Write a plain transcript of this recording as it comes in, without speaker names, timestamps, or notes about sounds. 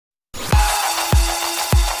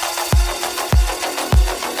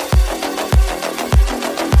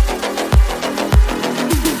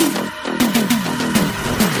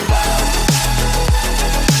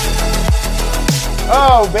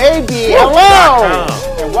baby! Hello!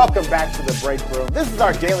 And welcome back to the Breakroom. This is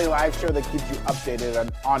our daily live show that keeps you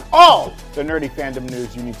updated on all the nerdy fandom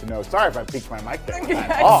news you need to know. Sorry if I peeked my mic there.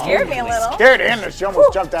 It scared me a little. Scared Anna. She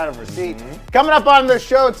almost jumped out of her seat. Coming up on the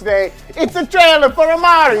show today, it's a trailer for a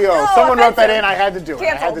Mario. Someone wrote that in. I had to do it.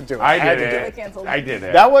 Canceled. I had to do it. I did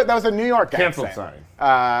it. That was a New York Canceled accent.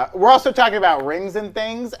 sign. We're also talking about rings and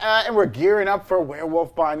things, and we're gearing up for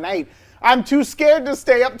Werewolf by Night. I'm too scared to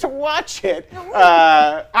stay up to watch it.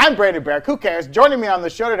 I'm Brandon Bear. Who cares? Joining me on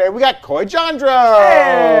the show today, we got Coy Jandro.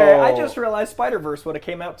 Hey, I just realized Spider-Verse would have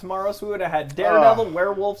came out tomorrow, so we would have had Daredevil,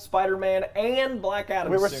 Werewolf, Spider-Man, and Black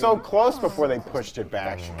Adam. We were soon. so close before they pushed it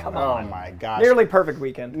back. Come on. Oh my gosh. Nearly perfect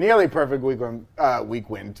weekend. Nearly perfect weekend.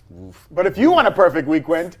 Oof. But if you want a perfect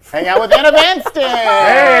weekend, hang out with Anna Vanston.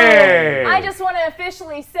 Hey! I just want to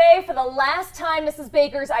officially say for the last time, Mrs.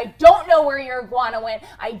 Bakers, I don't know where your iguana went.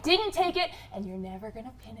 I didn't take it, and you're never going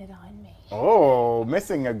to pin it on me. Oh,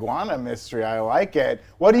 missing iguana mystery. I like it.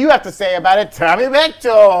 What do you have to say about it, Tommy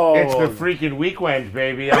Bechtel? It's the freaking weekend,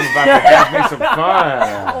 baby. I'm about to have me some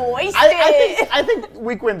fun. Wasted. I think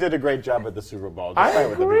Weekwind did a great job at the Super Bowl. I despite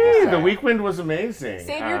what the people agree. say. The weekend was amazing.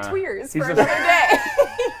 Save your tweers he's for a- another day.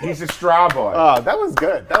 He's a straw boy. Oh, that was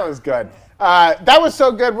good. That was good. That was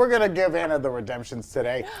so good. We're going to give Anna the redemptions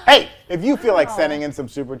today. Hey, if you feel like sending in some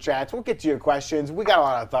super chats, we'll get to your questions. We got a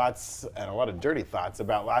lot of thoughts and a lot of dirty thoughts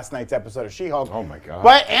about last night's episode of She-Hulk. Oh, my God.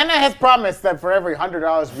 But Anna has promised that for every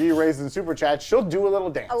 $100 we raise in super chats, she'll do a little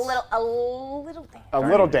dance. A little dance. A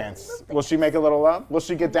little dance. Will she make a little love? Will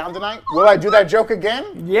she get down tonight? Will I do that joke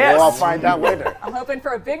again? Yes. Well, I'll find out later. I'm hoping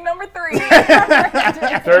for a big number 3.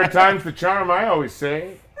 Third time's the charm, I always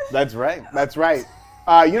say. That's right. That's right.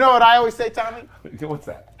 You know what I always say, Tommy? What's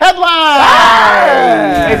that?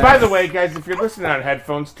 Headlines! Hey, by the way, guys, if you're listening on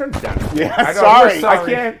headphones, turn it down. Yeah, I know,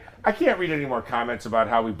 sorry. I can't read any more comments about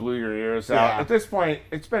how we blew your ears out. Yeah. At this point,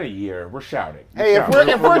 it's been a year. We're shouting. Hey, if we're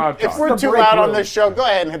too loud on Breakroom. this show, go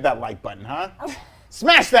ahead and hit that like button, huh?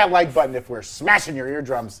 Smash that like button if we're smashing your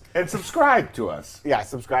eardrums. And subscribe to us Yeah,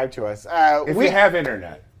 subscribe to us. if we have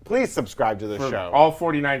internet. Please subscribe to the For show. all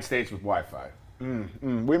 49 states with Wi-Fi.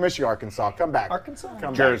 We miss you, Arkansas. Come back. Arkansas?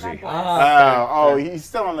 Come Jersey. back. He's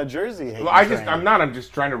still on the Jersey. Well, I'm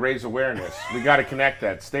just trying to raise awareness. We got to connect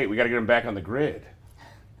that state. We got to get them back on the grid.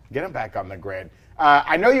 Get him back on the grid.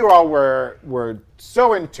 I know you all were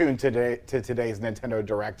so in tune to today's Nintendo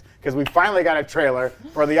Direct because we finally got a trailer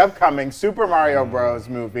for the upcoming Super Mario Bros.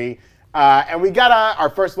 Movie. And we got our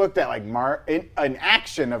first look at like an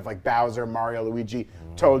action of like Bowser, Mario, Luigi,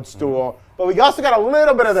 Toadstool. But we also got a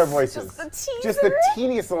little bit of their voices. Just a teaser. Just the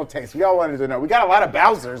teeniest little taste. We all wanted to know. We got a lot of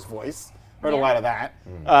Bowser's voice. Heard a lot of that.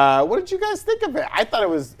 What did you guys think of it? I thought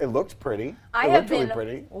it looked pretty. I It have looked been really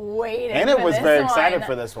pretty. waiting And it for was this very one. excited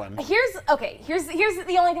for this one. Here's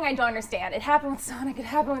the only thing I don't understand. It happened with Sonic. It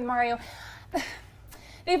happened with Mario.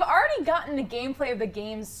 They've already gotten the gameplay of the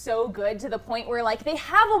games so good to the point where, like, they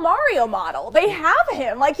have a Mario model. They have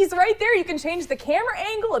him. Like, he's right there. You can change the camera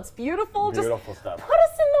angle. It's beautiful. Beautiful Just stuff. put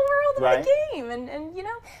us in the world of Right. the game. And you know,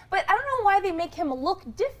 but I don't know why they make him look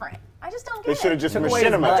different. I just don't get They it. should have just Took away machined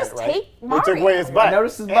his him butt, out, Just right? take They took Mario. away his butt. I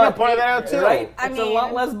noticed his Anna butt. pointed that out too. Right? I It's a lot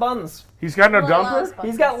mean- less buns. He's got no Well, dumper?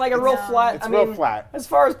 He's got like a real flat. It's I real mean, flat. As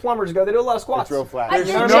far as plumbers go, they do a lot of squats. It's real flat. There's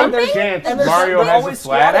There's no no jumping? chance And there's Mario something has a always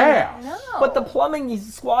flat squatting. ass. No. But the plumbing,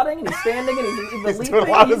 he's squatting and he's standing and he's He's doing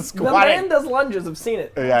a lot of The squatting. man does lunges. I've seen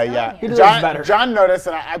it. Yeah. He deserves better. John noticed,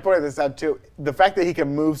 and I pointed this out too, the fact that he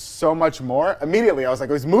can move so much more. Immediately, I was like,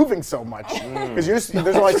 oh, he's moving so much. Because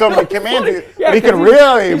there's only so many commands. Yeah, but he can 'cause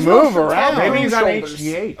really he's move going from around. top Maybe he's on Shoulders.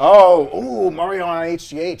 HGH. Oh, Mario on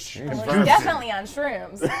HGH. He's Confirmed. definitely on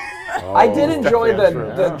shrooms. I did enjoy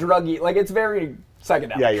definitely the druggy. Like, it's very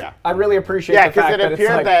psychedelic. Yeah. I really appreciate Yeah, the because fact it that it's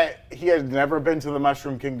appeared like, that he had never been to the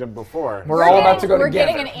Mushroom Kingdom before. We're all about to go We're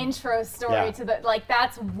together. getting an intro story Yeah. to the, like,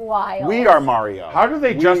 that's wild. We are Mario. How do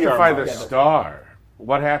they We justify are the Mario. star?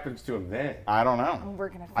 What happens to him then? I don't know. We're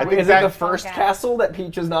gonna I find think Is it the that- first Okay. castle that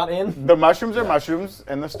Peach is not in? The mushrooms are mushrooms,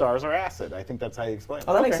 and the stars are acid. I think that's how you explain it.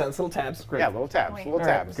 Oh, that makes sense. Little tabs. Yeah, little tabs. Wait. Little All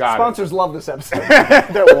tabs. Got it. Sponsors love this episode.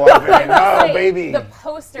 They're loving it. Oh, Say, baby. The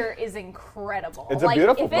poster is incredible. It's a like,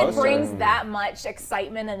 beautiful if poster. it brings that much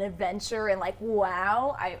excitement and adventure and like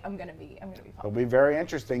wow, I'm gonna be It'll pumped. be very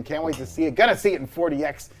interesting. Can't wait to see it. Gonna see it in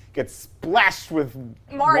 40X. Get splashed with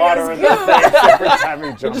Mario's water in the goo. face every time he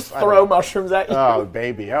You jumps. just throw mushrooms at you. Oh,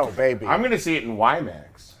 baby. Oh, baby. I'm going to see it in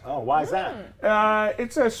WiMAX. Oh, why is that?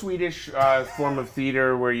 It's a Swedish form of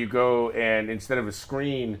theater where you go and instead of a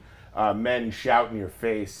screen, men shout in your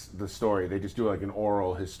face the story. They just do like an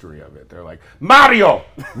oral history of it. They're like, Mario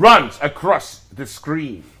runs across the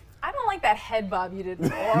screen. I don't like that head bob you did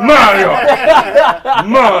with Oral.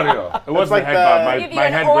 Mario! It wasn't like a head bob. My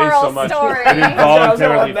an head weighs so oral much story. it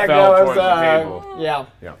involuntarily That fell goes, towards the table. Yeah.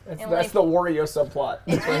 And That's the Wario subplot.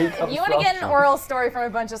 That's where he comes You want from. to get an oral story from a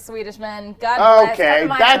bunch of Swedish men? God bless. Okay, Come to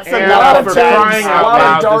my that's house. a And lot for of tubes. crying A out lot of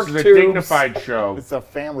loud, dark this is a tubes. dignified show. It's a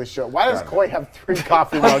family show. Why does Koi have 3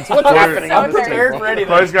 coffee mugs? What's happening so on this prepared. table? Ready to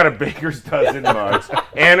Chloe's got a baker's dozen mugs.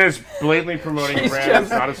 Anna's blatantly promoting a She's brand that's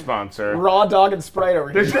just- not a sponsor. Raw dog and Sprite over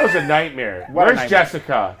here. This show's a nightmare. What a Where's nightmare.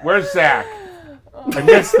 Jessica? Where's Zach? I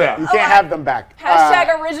missed them. You can't have them back.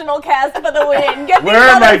 Hashtag original cast for the win. Get these Where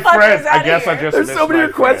are my motherfuckers friends? out I guess I here. just There's missed so many my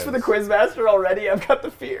requests for the friends. Quizmaster already. I've got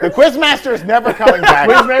the fear. The Quizmaster is never coming back.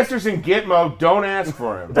 Quizmaster's in Gitmo. Don't ask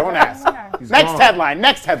for him. Don't ask. He's Next gone. headline.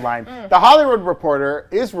 Next headline. The Hollywood Reporter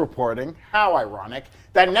is reporting, how ironic,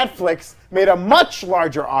 that Netflix made a much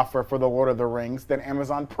larger offer for The Lord of the Rings than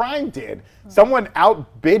Amazon Prime did. Someone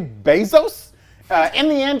outbid Bezos? In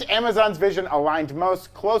the end, Amazon's vision aligned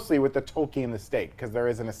most closely with the Tolkien estate, because there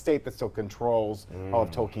is an estate that still controls all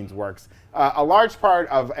of Tolkien's works. A large part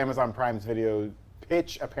of Amazon Prime's video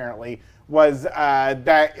pitch, apparently, was that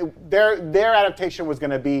their adaptation was going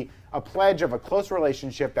to be a pledge of a close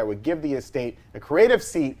relationship that would give the estate a creative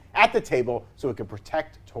seat at the table so it could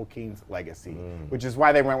protect Tolkien's legacy, which is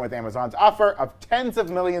why they went with Amazon's offer of tens of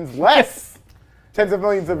millions less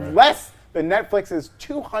than Netflix's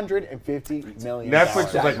 $250 million. Netflix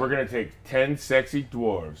is like, we're going to take 10 sexy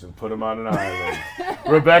dwarves and put them on an island.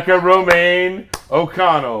 Rebecca Romaine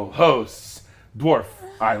O'Connell hosts Dwarf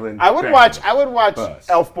Island. I would Band. watch Bus.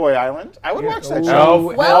 Elf Boy Island. I would watch that show.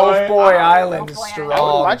 Elf Elf Boy Island Elf is Boy strong. I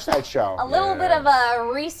would watch that show. A little bit of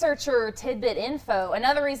a researcher tidbit info.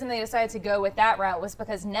 Another reason they decided to go with that route was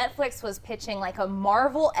because Netflix was pitching like a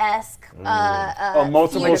Marvel-esque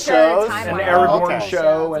multiple future shows? timeline. An Aragorn Okay.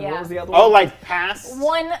 show, and Yeah. what was the other one? Oh, like Pass?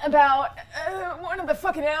 One about one of the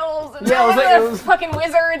fucking elves and Yeah, it was one like- of it the was- fucking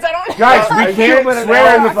wizards. I don't Guys, Uh, we a can't human and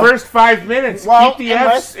swear in the elf. first 5 minutes. Well, Keep the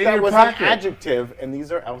unless F's in that your was pocket. an adjective, and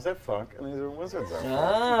these are elves that fuck, and these are wizards that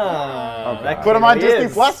fuck. That Put them on clearly Disney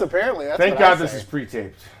is. Plus, apparently. That's Thank what I God this say. is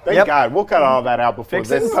pre-taped. Thank Yep. God. We'll cut all that out before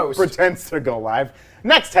Fix it in this post. pretends to go live.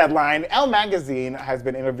 Next headline, Elle magazine has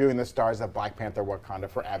been interviewing the stars of Black Panther Wakanda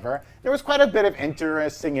Forever. There was quite a bit of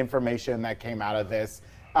interesting information that came out of this.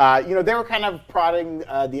 They were kind of prodding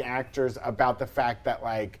the actors about the fact that,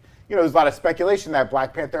 there's a lot of speculation that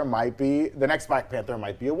the next Black Panther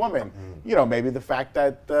might be a woman. Maybe the fact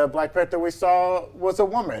that the Black Panther we saw was a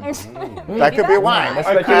woman. That could be why. That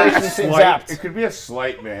speculation A seems slight- apt. It could be a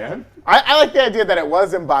slight man. I like the idea that it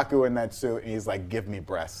was M'Baku in that suit, and he's like, give me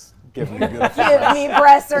breasts. Give me beautiful give breasts. me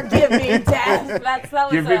breasts or give me death. That was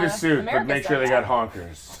Give me the suit, but America's make sure they style. got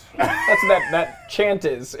honkers. That's what that chant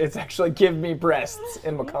is. It's actually "Give me breasts"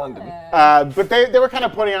 in Wakandan. But they were kind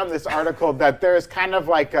of putting out in this article that there's kind of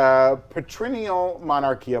like a patrilineal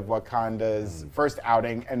monarchy of Wakanda's first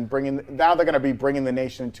outing, and now they're going to be bringing the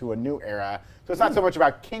nation to a new era. So it's not so much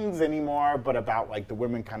about kings anymore, but about like the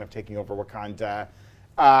women kind of taking over Wakanda.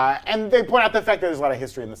 And they point out the fact that there's a lot of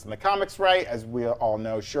history in this in the comics, right? As we all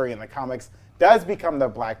know, Shuri in the comics does become the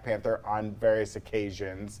Black Panther on various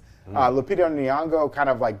occasions. Lupita Nyong'o kind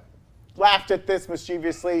of like laughed at this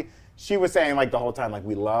mischievously. She was saying like the whole time, like,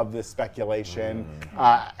 we love this speculation.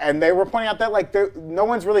 And they were pointing out that like no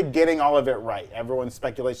one's really getting all of it right. Everyone's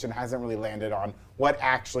speculation hasn't really landed on what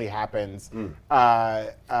actually happens.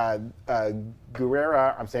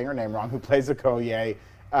 Guerrera, I'm saying her name wrong, who plays Okoye,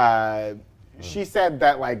 she said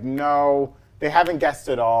that like, no, they haven't guessed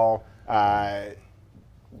it all.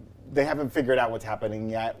 They haven't figured out what's happening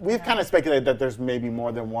yet. We've kind of speculated that there's maybe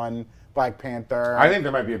more than one Black Panther. I think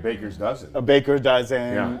there might be a baker's dozen. A baker's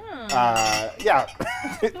dozen. Yeah.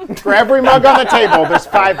 For every mug on the table, there's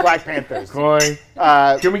 5 Black Panthers. Koi.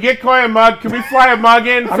 Can we get Koi a mug? Can we fly a mug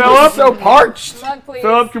in, I'm Philip? so parched. Mug, please.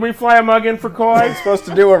 Philip, can we fly a mug in for Koi? Supposed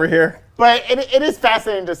to do over here. But it is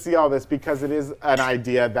fascinating to see all this because it is an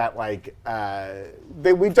idea that like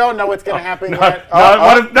we don't know what's going to happen yet.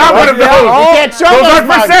 Not one of those. We can't show Those those aren't for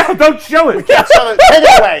mugs. sale. Don't show it. Can't show those. Take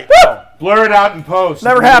it away. Oh, Blur it out in post.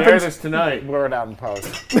 Never We can air happens. this tonight. blur it out in post.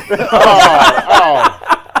 oh.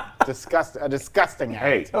 A disgusting act.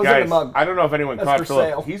 Hey, was in the guys, mug. I don't know if anyone That's caught for Philip.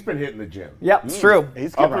 sale. He's been hitting the gym. Yep, it's true.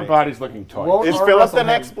 He's Upper getting body's looking taut. Won't Is arm Philip wrestle the him.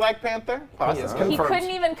 next Black Panther? He Possibly. is He confirmed.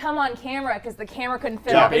 couldn't even come on camera because the camera couldn't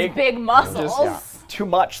fit Yeah. up his big muscles. Just too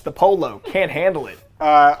much. The polo can't handle it.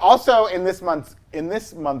 Also, in this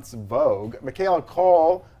month's Vogue, Michaela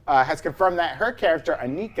Cole has confirmed that her character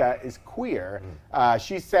Anika is queer.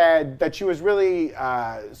 She said that she was really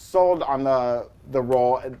sold on the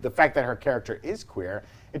role, the fact that her character is queer,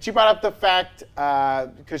 and she brought up the fact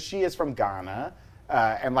because she is from Ghana.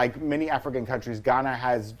 and like many African countries, Ghana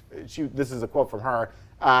has, this is a quote from her,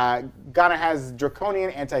 Ghana has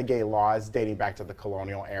draconian anti-gay laws dating back to the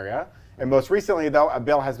colonial era. And most recently, though, a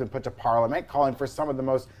bill has been put to Parliament calling for some of the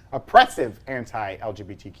most oppressive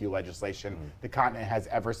anti-LGBTQ legislation the continent has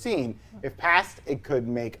ever seen. If passed, it could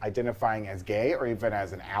make identifying as gay or even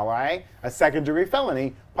as an ally a second-degree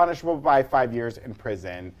felony, punishable by 5 years in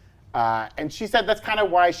prison. And she said that's kind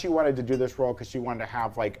of why she wanted to do this role, because she wanted to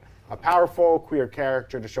have like a powerful queer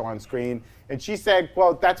character to show on screen. And she said,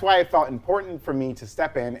 quote, "That's why it felt important for me to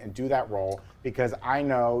step in and do that role, because I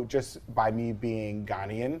know just by me being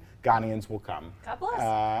Ghanaian, Ghanaians will come." God bless.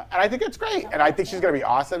 And I think it's great. And I think she's going to be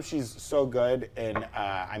awesome. She's so good in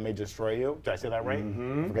I May Destroy You. Did I say that right?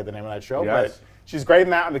 I forget the name of that show. Yes. But she's great in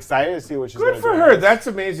that. I'm excited to see what she's going Good to do. for her. That's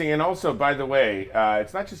amazing. And also, by the way,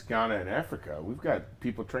 it's not just Ghana and Africa. We've got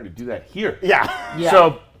people trying to do that here. Yeah. Yeah.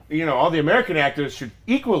 So, you know, all the American actors should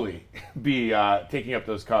equally be taking up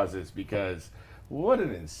those causes, because what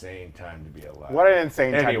an insane time to be alive. What an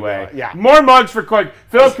insane time. Anyway, To be alive. Yeah. more mugs for Quick.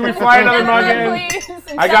 Phil, can we fly another mug in? Please,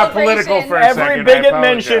 in I got political celebration. for a Every second. bigot I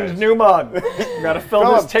apologize. mentioned, new mug. We gotta fill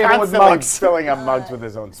Philip this table with constantly mugs. filling up mugs with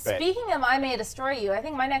his own spit. Speaking of I May Destroy You, I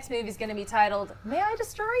think my next movie is going to be titled May I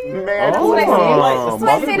Destroy You? May I That's what I say. Oh, That's what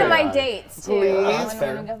I say to my mother. dates, too. Please. When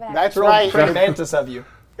Fair. we go back. That's Real right. pretty mantis of you.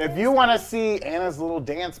 If you want to see Anna's little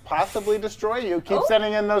dance possibly destroy you, keep Oh.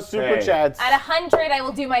 sending in those super Hey. chats. At 100, I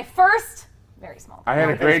will do my first, very small. I had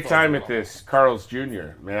a great Baseball's time a at this. Carl's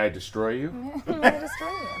Jr. May I destroy you? May I Destroy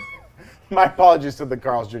You? My apologies to the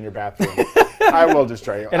Carl's Jr. bathroom. I will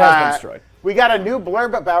destroy you. It has been destroyed. We got a new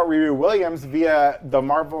blurb about Riri Williams via the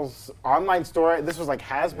Marvel's online store. This was like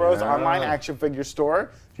Hasbro's Yeah. online action figure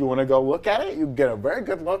store. If you want to go look at it, you get a very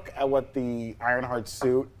good look at what the Ironheart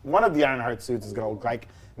suit, one of the Ironheart suits, is going to look like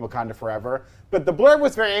in Wakanda Forever. But the blurb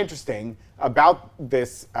was very interesting about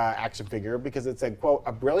this action figure, because it said, quote,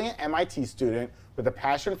 "A brilliant MIT student with a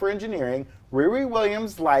passion for engineering, Riri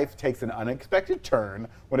Williams' life takes an unexpected turn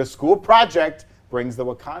when a school project brings the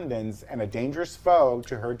Wakandans and a dangerous foe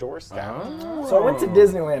to her doorstep." So I went to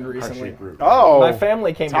Disneyland recently. Heart-shaped root. Oh, My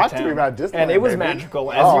family came talk to to town, me about Disneyland, and it was baby.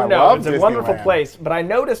 magical, as Oh, I you know. love It's a wonderful Disneyland. place. But I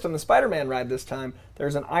noticed on the Spider-Man ride this time,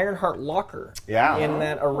 there's an Ironheart locker Yeah. in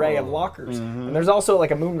that array of lockers. And there's also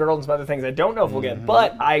like a Moon Girl and some other things I don't know if we'll get.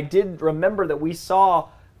 But I did remember that we saw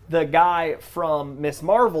the guy from Miss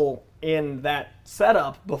Marvel in that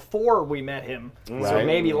setup before we met him. So Right.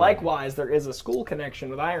 maybe likewise there is a school connection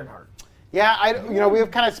with Ironheart. Yeah, we've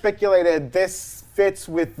kind of speculated this fits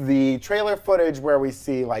with the trailer footage where we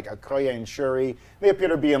see like Okoye and Shuri. They appear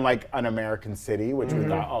to be in like an American city, which we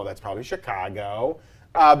thought, oh, that's probably Chicago.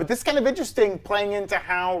 But this is kind of interesting, playing into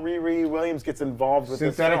how Riri Williams gets involved with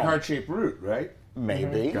Synthetic this film. heart-shaped root, right?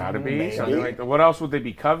 Maybe. Gotta be Maybe. something like that. What else would they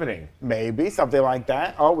be coveting? Maybe something like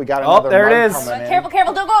that. Oh, we got another there it mug is. coming in. Careful,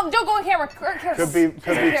 careful, don't go on camera. Could be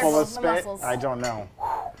full Careful, of the spit. muscles. I don't know.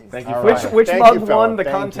 Thank you All for right. that. Which Thank mug you, Philip. won the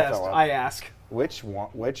Thank you, contest, Philip. I ask. Which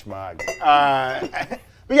mug?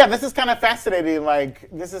 But yeah, this is kind of fascinating. Like,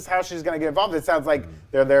 this is how she's going to get involved. It sounds like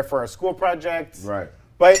they're there for a school project. Right.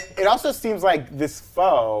 But it also seems like this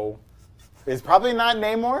foe is probably not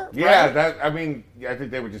Namor. Yeah, right? I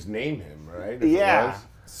think they would just name him, right? if it Yeah. was.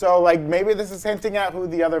 So, like, maybe this is hinting at who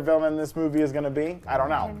the other villain in this movie is going to be. I don't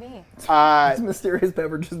know. Maybe. This mysterious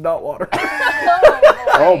beverage is not water.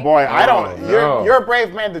 Oh, boy. I don't. no. You're a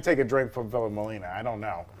brave man to take a drink from Villain Molina. I don't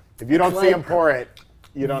know. If you don't see him pour it,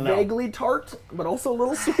 you don't know. Vaguely tart, but also a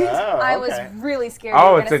little sweet. Oh, I was okay. really scared. Oh,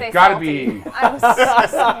 you were it's gonna say gotta salty. be- I was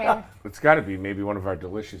so scared. It's got to be maybe one of our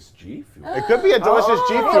delicious G Fuel. It could be a delicious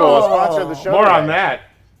G Fuel, a sponsor of the show. More on today. that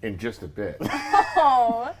in just a bit.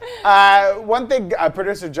 Oh. One thing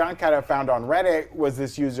producer John kind of found on Reddit was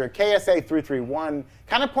this user KSA331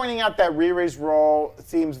 kind of pointing out that Riri's role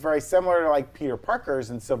seems very similar to like Peter Parker's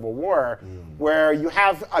in Civil War, where you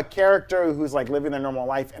have a character who's like living their normal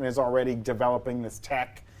life and is already developing this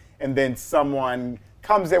tech, and then someone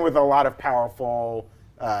comes in with a lot of powerful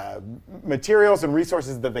materials and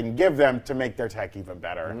resources that they can give them to make their tech even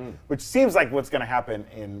better, which seems like what's going to happen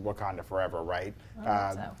in Wakanda Forever, right?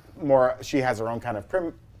 More, she has her own kind of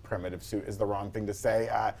primitive suit is the wrong thing to say.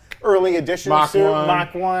 Early edition Mach suit, 1.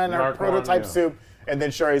 Mach 1, or Mark prototype 1, yeah. suit, and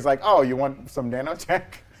then Shuri's like, "Oh, you want some nanotech?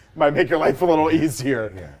 Might make your life a little easier."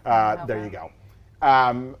 There you go.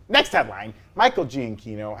 Next headline: Michael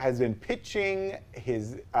Giacchino has been pitching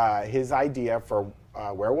his idea for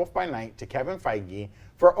Werewolf by Night to Kevin Feige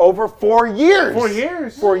for over 4 years. 4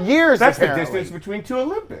 years? 4 years. That's apparently. the distance between two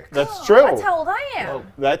Olympics. That's true. That's how old I am.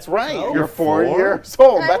 That's right. Oh, You're 4 4? years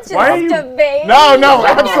old. I'm That's just why are you- a baby. No,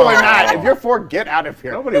 absolutely not. If you're 4, get out of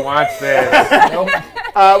here. Nobody wants this.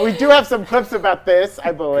 We do have some clips about this,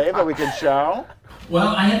 I believe, that we can show.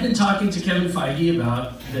 Well, I had been talking to Kevin Feige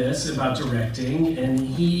about this, about directing, and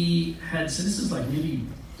he had said, this is like maybe,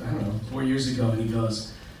 I don't know, 4 years ago, and he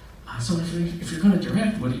goes, so if you're going to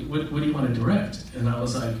direct, what do you want to direct? And I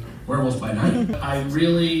was like, Werewolf by Night. I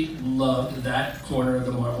really loved that corner of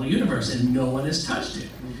the Marvel Universe, and no one has touched it.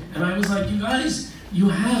 And I was like, you guys, you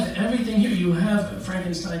have everything here. You have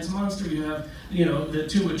Frankenstein's monster, you have, the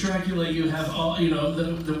Tomb of Dracula, you have all,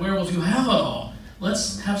 the werewolf, you have it all.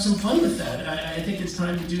 Let's have some fun with that. I think it's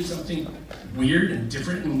time to do something weird and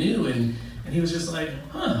different and new. And he was just like,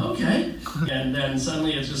 okay. And then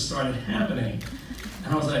suddenly it just started happening.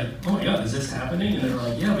 And I was like, oh my God, is this happening? And they were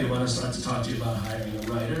like, yeah, we want to start to talk to you about hiring a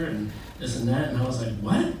writer and this and that. And I was like,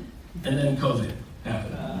 what? And then COVID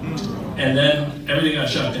happened. And then everything got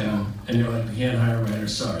shut down. And they were like, we can't hire a writer,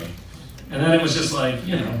 sorry. And then it was just like,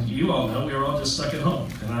 you all know, we were all just stuck at home.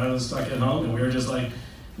 And I was stuck at home, and we were just like,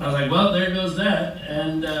 I was like, well, there goes that.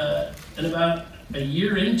 And about a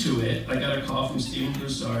year into it, I got a call from Steven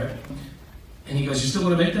Broussard, and he goes, you still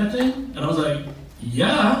want to make that thing? And I was like,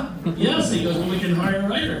 yes. He goes, well, we can hire a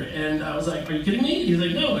writer. And I was like, are you kidding me? He's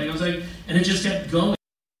like, no. And I was like, and it just kept going.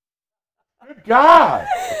 Good God.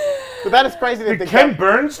 But that is crazy that Did Ken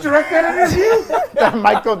Burns direct that interview? that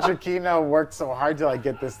Michael Giacchino worked so hard to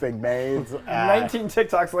get this thing made. 19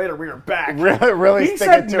 TikToks later, we are back. Really He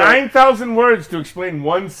sticking said to it. 9,000 words to explain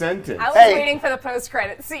one sentence. I was Hey. waiting for the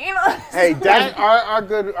post-credit scene. Hey, our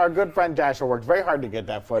good friend Dashiell worked very hard to get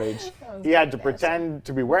that footage. He had to pretend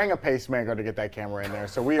to be wearing a pacemaker to get that camera in there,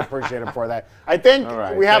 so we appreciate him for that. I think All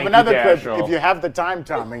right, we have thank you, another clip, Dashiell. if you have the time,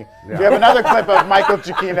 Tommy. If you have another clip of Michael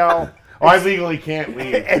Giacchino. Oh, I legally can't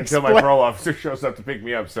leave until my parole officer shows up to pick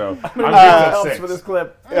me up, so I'm Helps just for this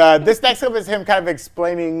clip. This next clip is him kind of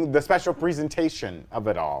explaining the special presentation of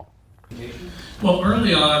it all. Well,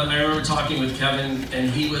 early on, I remember talking with Kevin,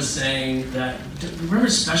 and he was saying that, remember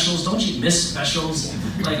specials? Don't you miss specials?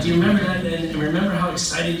 Do you remember that? And remember how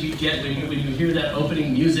excited you get when you hear that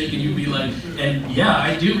opening music, and you'd be like, and yeah,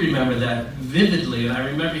 I do remember that vividly, and I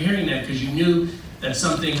remember hearing that because you knew that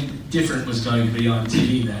something different was going to be on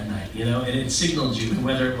TV that night, and it signaled you,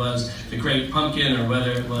 whether it was The Great Pumpkin or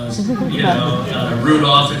whether it was,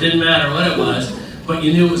 Rudolph, it didn't matter what it was, but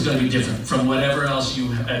you knew it was going to be different from whatever else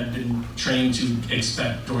you had been trained to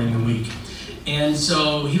expect during the week. And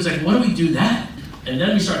so he was like, why don't we do that? And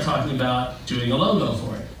then we started talking about doing a logo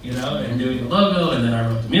for it, and doing a logo, and then I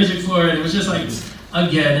wrote the music for it. It was just like,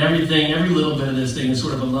 again, every little bit of this thing is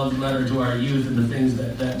sort of a love letter to our youth and the things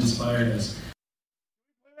that inspired us.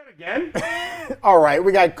 again. All right,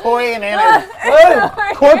 we got Coy and Anna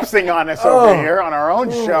corpsing on us over here on our own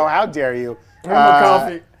show. How dare you?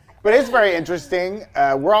 Coffee. But it's very interesting.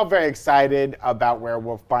 We're all very excited about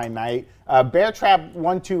Werewolf by Night.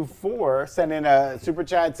 BearTrap124 sent in a super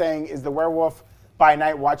chat saying, "Is the Werewolf by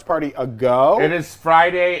Night watch party a go?" It is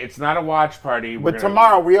Friday. It's not a watch party. But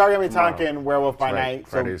tomorrow we are going to be talking Werewolf by That's right. Night.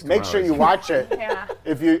 So Friday's make sure you tomorrow. watch it. Yeah.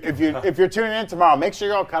 If you're tuning in tomorrow, make sure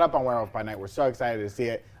you're all caught up on Werewolf by Night. We're so excited to see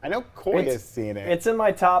it. I know Coy is seeing it. It's in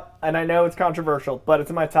my top, and I know it's controversial, but it's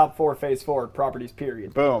in my top 4 Phase 4 properties,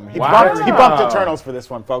 period. Boom. He Wow. bumped Eternals for this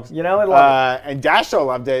one, folks. You know, I love it. And Dashiell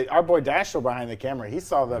loved it. Our boy Dashiell behind the camera, he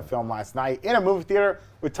saw the film last night in a movie theater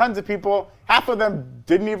with tons of people. Half of them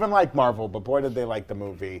didn't even like Marvel, but boy, did they like the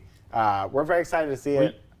movie. We're very excited to see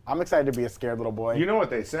it. I'm excited to be a scared little boy. You know what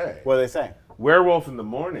they say? What do they say? Werewolf in the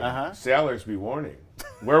morning, Uh-huh. sailors be warning.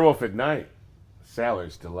 Werewolf at night,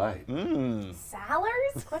 sailors delight.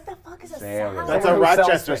 Sailors? What the fuck is a Sailors. sailor? That's a Someone who sells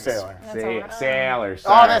Rochester things. sailor. Sailors.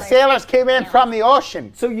 Oh, the sailors came in from the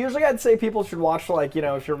ocean. So usually I'd say people should watch, like, you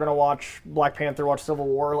know, if you're going to watch Black Panther, watch Civil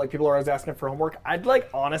War, like people are always asking for homework. I'd like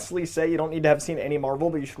honestly say you don't need to have seen any Marvel,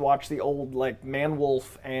 but you should watch the old like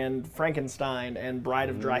Man-Wolf and Frankenstein and Bride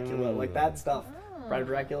of Dracula, like that stuff. Bride of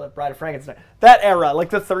Dracula, Bride of Frankenstein. That era, like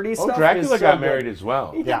the 30s Oh, stuff. Dracula is so got good. married as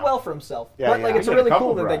well. He did Yeah. well for himself. Yeah, but like yeah. it's He did a really couple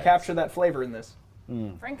cool that they brides. capture that flavor in this.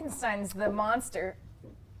 Frankenstein's the monster.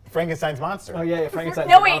 Frankenstein's monster. Oh yeah, Frankenstein.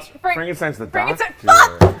 No, wait. Frankenstein's the Frankenstein.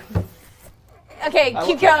 doctor. Fuck! Okay,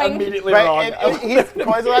 keep going. Immediately Right, wrong.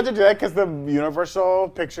 Coy's allowed to do that because the Universal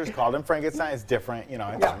Pictures called him Frankenstein. It's different, you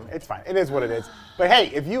know. It's fine. It is what it is. But hey,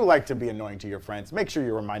 if you like to be annoying to your friends, make sure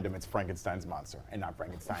you remind them it's Frankenstein's monster and not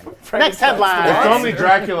Frankenstein. Next headline. It's only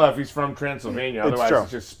Dracula if he's from Transylvania. Otherwise, true.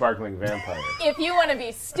 it's just sparkling vampire. If you want to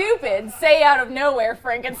be stupid, say out of nowhere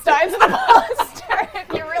Frankenstein's the monster.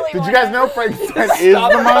 If you really Did want you guys know Frankenstein is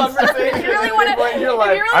the monster? If you really want to,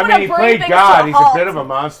 I mean, he played God. He's a bit of a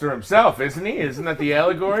monster himself, isn't he? Isn't that the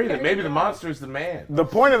allegory? That maybe the monster is the man. The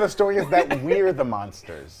point of the story is that we're the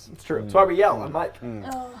monsters. It's true. That's why we yell on Mike.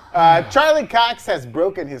 Charlie Cox has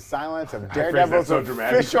broken his silence of phrased that Daredevil's so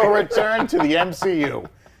dramatically. official return to the MCU.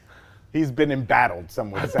 He's been embattled,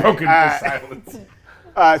 some would say. Broken his silence.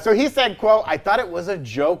 So he said, quote, "I thought it was a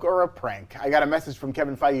joke or a prank. I got a message from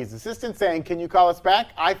Kevin Feige's assistant saying, 'Can you call us back?'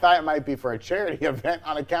 I thought it might be for a charity event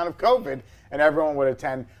on account of COVID and everyone would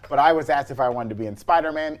attend. But I was asked if I wanted to be in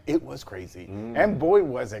Spider-Man. It was crazy. And boy,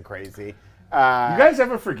 was it crazy." You guys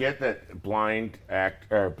ever forget that blind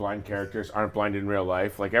characters aren't blind in real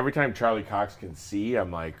life? Like every time Charlie Cox can see,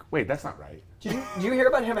 I'm like, wait, that's not right. Do you hear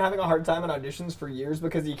about him having a hard time in auditions for years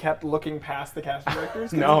because he kept looking past the casting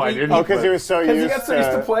directors? No, I didn't. Oh, because he was so used Because he got so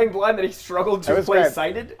used to playing blind that he struggled to play great.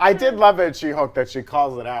 sighted. I did love it, She-Hulk, that she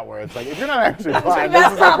calls it out where it's like, if you're not actually blind,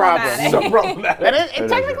 this is a problem. So problematic. And it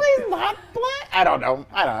technically is not blind. I don't know.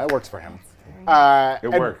 It works for him.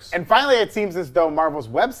 It works. And finally, it seems as though Marvel's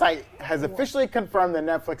website has officially confirmed the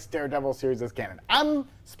Netflix Daredevil series as canon. I'm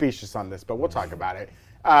specious on this, but we'll talk about it.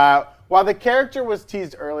 While the character was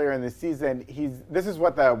teased earlier in the season, this is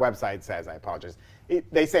what the website says. I apologize.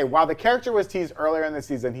 They say, while the character was teased earlier in the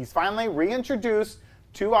season, he's finally reintroduced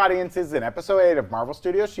to audiences in Episode 8 of Marvel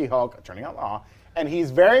Studios' She-Hulk, Attorney at Law, and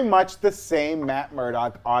he's very much the same Matt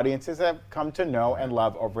Murdock audiences have come to know and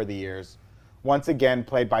love over the years. Once again,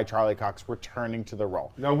 played by Charlie Cox, returning to the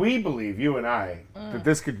role. Now, we believe, you and I, that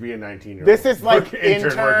this could be a 19-year-old. This is like intern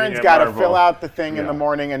interns working got at to Marvel. fill out the thing in Yeah. the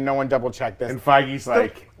morning and no one double-checked this. And Feige's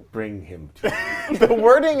like, bring him to me. The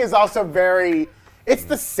wording is also very, it's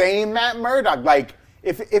the same Matt Murdock. Like,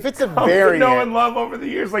 if it's a variant. Know and love over the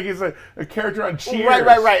years, like he's a character on Cheers.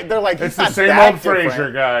 Right. They're like, It's he's the not same that old different.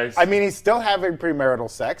 Frasier, guys. I mean, he's still having premarital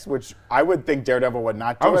sex, which I would think Daredevil would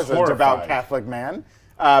not I do was as a devout horrified. Catholic man.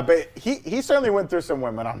 But he certainly went through some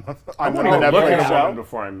women on the I want to Netflix look at a show. woman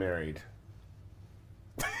before I'm married.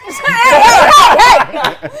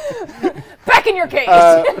 Back in your case.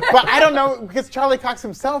 But I don't know, because Charlie Cox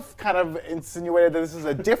himself kind of insinuated that this is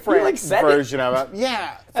a different said version of it.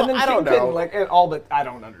 Yeah, so And then I don't Kingpin, know. like all but I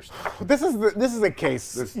don't understand. This is a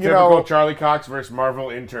case. This you typical know, Charlie Cox versus Marvel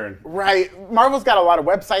intern. right? Marvel's got a lot of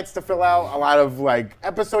websites to fill out, a lot of like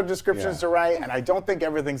episode descriptions Yeah. to write, and I don't think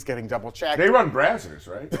everything's getting double checked. They run Brazzers,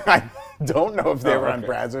 right? I don't know if they Oh, run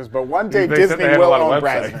okay. Brazzers, but one day They said Disney they had a will lot of own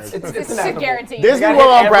websites. Brazzers. it's inevitable. guaranteed. Disney Gotta will hit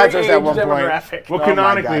own every Brazzers at age one point. demographic. Well, Oh my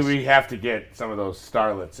canonically, gosh. we have to get some of those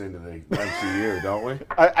starlets into the MCU, don't we?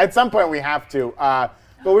 At some point, we have to.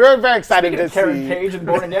 But we were very excited to Karen see. Page and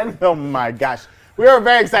Born Again. Oh my gosh. We were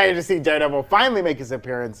very excited to see Daredevil finally make his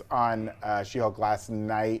appearance on She-Hulk last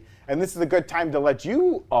night. And this is a good time to let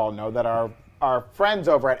you all know that our friends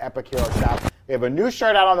over at Epic Hero Shop, they have a new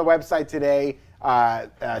shirt out on the website today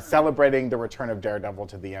celebrating the return of Daredevil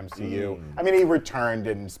to the MCU. I mean, he returned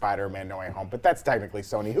in Spider-Man No Way Home, but that's technically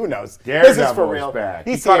Sony. Who knows? Daredevil this is for is real. back.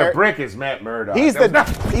 He's he caught here. a brick as Matt Murdock. He's That was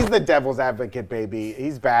not- he's the devil's advocate, baby.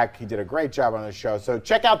 He's back. He did a great job on the show. So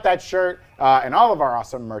check out that shirt and all of our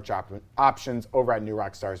awesome merch options over at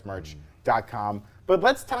newrockstarsmerch.com. But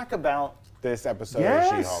let's talk about this episode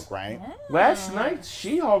Yes. of She-Hulk, right? Last night,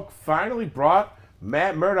 She-Hulk finally brought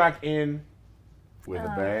Matt Murdock in with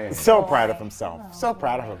a bang. So proud of himself. So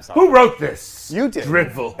proud of himself. Who wrote this? You did.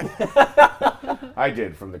 Drivel. I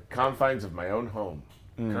did, from the confines of my own home,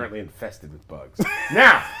 currently infested with bugs.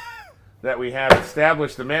 Now that we have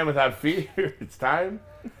established the man without fear, it's time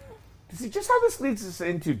to see just how this leads us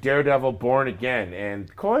into Daredevil Born Again.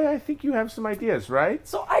 And Coy, I think you have some ideas, right?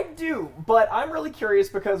 So I do, but I'm really curious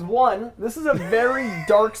because one, this is a very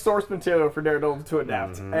dark source material for Daredevil to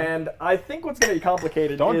adapt, and I think what's going to be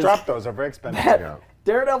complicated. Don't is drop those. They're very expensive. Yeah.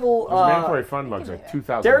 Daredevil. Those mandatory fund bugs like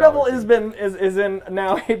 $2,000. Daredevil is in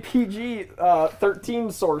now a PG 13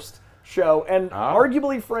 sourced show, and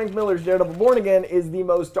arguably Frank Miller's Daredevil Born Again is the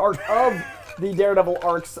most dark of the Daredevil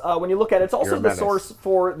arcs. When you look at it, it's You're also a the menace. source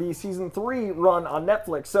for the season 3 run on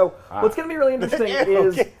Netflix. So what's going to be really interesting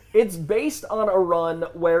is Okay. it's based on a run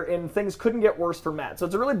wherein things couldn't get worse for Matt. So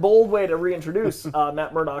it's a really bold way to reintroduce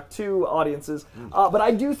Matt Murdock to audiences. But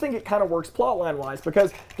I do think it kind of works plotline wise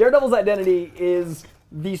because Daredevil's identity is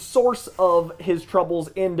the source of his troubles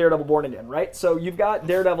in Daredevil Born Again, right? So you've got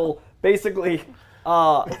Daredevil basically.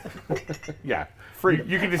 Yeah. Free.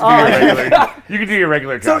 You can just do your regular. You can do your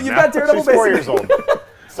regular So job you've now. got Daredevil She's 4 basically. years old.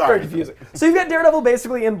 Sorry. Very confusing. So you've got Daredevil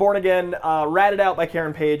basically in Born Again, ratted out by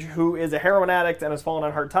Karen Page, who is a heroin addict and has fallen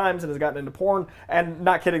on hard times and has gotten into porn. And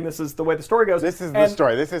not kidding, this is the way the story goes. This is the And-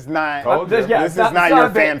 story. This is not. Told you. yeah, This it's is not it's your a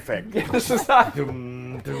bit- fanfic. This is not.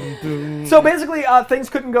 Dum, dum, dum. So basically, things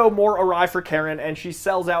couldn't go more awry for Karen, and she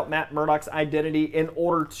sells out Matt Murdock's identity in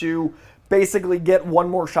order to basically get one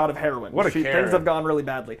more shot of heroin. What a Things Karen. have gone really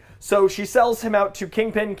badly. So she sells him out to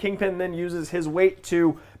Kingpin. Kingpin then uses his weight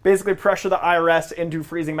to basically pressure the IRS into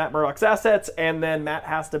freezing Matt Murdock's assets, and then Matt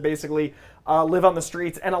has to basically live on the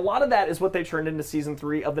streets. And a lot of that is what they turned into season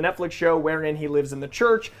 3 of the Netflix show, wherein he lives in the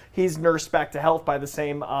church. He's nursed back to health by the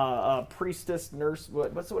same priestess, nurse.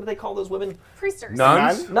 What do they call those women? Priesters.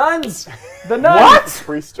 Nuns? Nuns. The nuns. What?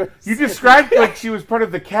 Priestess. You described like she was part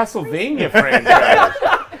of the Castlevania franchise.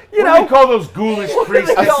 You What do know, you call those ghoulish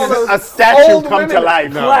priestesses? call those A statue old come to women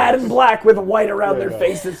life. clad in black with white around their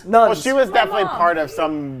faces. Nuns. Well, she was definitely mom. part of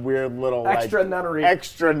some weird little Extra like, nunnery.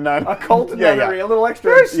 Extra nun. Occult Yeah, nunnery, yeah. a little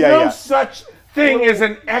extra. There's Yeah, no yeah. such thing as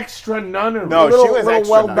an extra nunnery. No, Little- she was little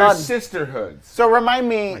extra well nun. done. There's sisterhoods. So remind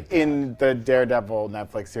me, in the Daredevil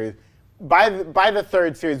Netflix series, by the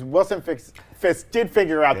third series, Wilson Fisk did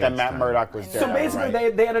figure out that Matt Murdock was So Daredevil. basically,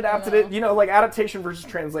 right? they had adapted it, like adaptation versus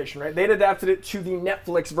translation, right? They had adapted it to the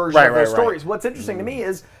Netflix version Right, of those right, right. stories. What's interesting to me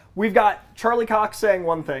is we've got Charlie Cox saying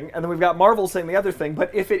one thing, and then we've got Marvel saying the other thing.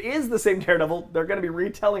 But if it is the same Daredevil, they're going to be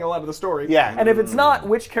retelling a lot of the story. Yeah. And if it's not,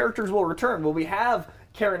 which characters will return? Will we have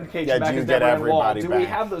Karen Cage Yeah, back do you as get Deborah Ann Wall? everybody Do we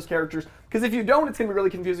back? have those characters? Because if you don't, it's going to be really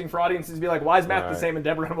confusing for audiences to be like, why is Matt the Right. same and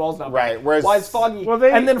Deborah Ann Wall's not Right, back? where's- Why is Foggy? Well, they-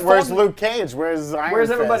 and then Where's Foggy, Luke Cage? Where's Iron Where's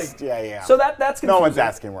Fist? everybody? Yeah, yeah. So that's confusing. No one's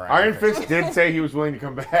asking where Iron Fist did say he was willing to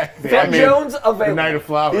come back. Phil Jones The available. Night of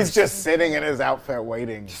Flowers. He's just sitting in his outfit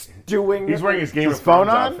waiting. doing. He's wearing his Game His of phone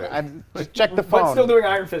Thrones on? outfit. Just check the phone. But still doing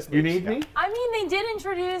Iron Fist You moves. need me? I mean, they did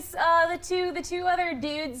introduce the two other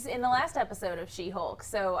dudes in the last episode of She-Hulk,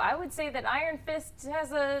 so I would say that Iron Fist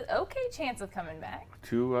has a okay chance of coming back.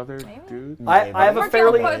 Two other dudes? I have a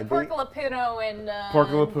fairly. Porcolapuno and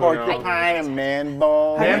Porcolapuno. Porcupine and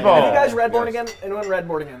Man-Bull. Man Have Ball. you guys read Born Yes. Again? Anyone read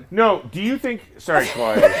Born Again? No, do you think... Sorry,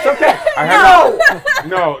 Chloe. Okay. I have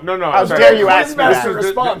no. How sorry. dare you ask me This that? is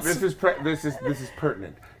response. This is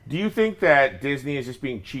pertinent. Do you think that Disney is just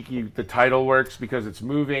being cheeky? The title works because it's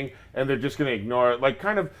moving, and they're just going to ignore it. Like,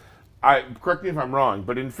 kind of. Correct me if I'm wrong,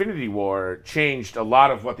 but Infinity War changed a lot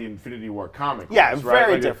of what the Infinity War comic Yeah, was, right?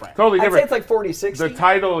 very Like, different. Totally I'd say different. it's like 40-60. The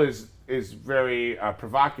title is very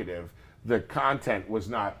provocative. The content was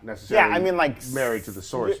not necessarily Yeah, I mean, like married to the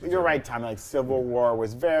source. You're right, Tom. Like Civil War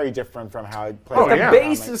was very different from how it played. Oh, in the the yeah.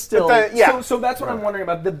 base comics. is still But yeah. so that's what I'm wondering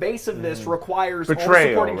about. The base of this requires all the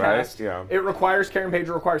Betrayal, supporting right? cast. Yeah. It requires Karen Page,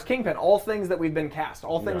 it requires Kingpin, all things that we've been cast,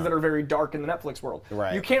 all things that are very dark in the Netflix world.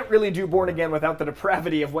 Right. You can't really do Born Again without the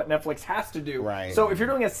depravity of what Netflix has to do. Right. So if you're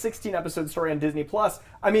doing a 16-episode story on Disney Plus,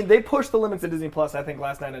 I mean, they pushed the limits of Disney Plus, I think,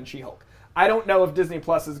 last night on She-Hulk. I don't know if Disney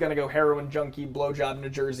Plus is going to go heroin junkie, blowjob, New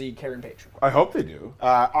Jersey, Karen Page. I hope they do.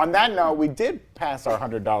 On that note, we did pass our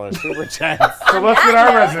 $100 super chat. So let's get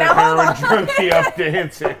our resident Now, hold heroin junkie up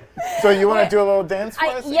dancing. So you want to do a little dance for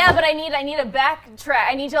us? Yeah, but I need a backtrack.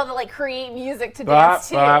 I need y'all to like create music to dance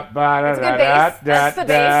to. It's a good bass. That's the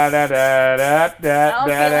bass. I'm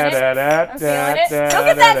feeling it. Don't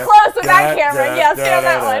get that close with that camera. Yeah, stay on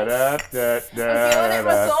that one. I'm feeling it,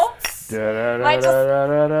 Russell. Might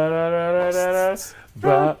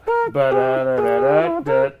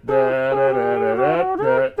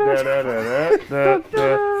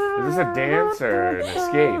Is this a dance or an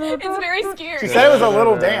escape? It's very scary. She said it was a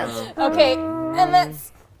little dance. Okay, and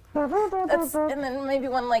that's and then maybe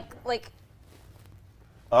one like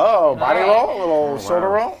Oh, body roll, a little shoulder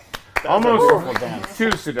roll. Almost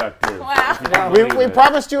too seductive. wow. We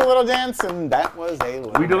promised you a little dance, and that was a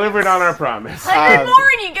little. We delivered on our promise. 100 more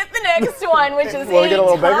and you get the next one, which is Will it 8 get a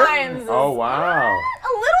little bigger? times. Oh wow! A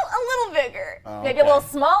little bigger. Maybe a okay. little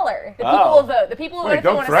smaller. The people Oh. will vote. The people will Wait,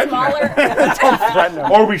 vote if we don't want a threaten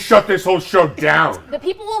smaller. Or we shut this whole show down. The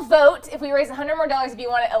people will vote if we raise $100 more if you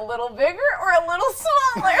want it a little bigger or a little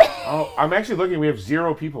smaller. Oh, I'm actually looking. We have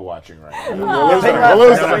 0 people watching right now. We're losing it. Never We're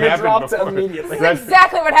losing happened it. It dropped before. immediately. That's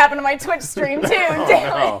exactly what happened to my Twitch stream too.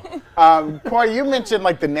 Damn it. Oh, Coy, you mentioned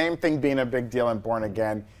like the name thing being a big deal in Born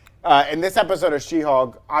Again. In this episode of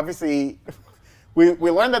She-Hulk, obviously, we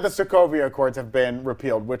learned that the Sokovia Accords have been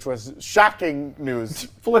repealed, which was shocking news.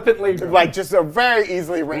 Flippantly. Like just a very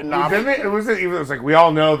easily written off. Didn't it was like we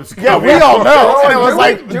all know this. Yeah, we all know. And it was Do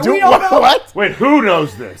like, we- do we all know? what? Wait, who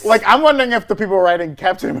knows this? Like, I'm wondering if the people writing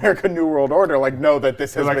Captain America: New World Order like know that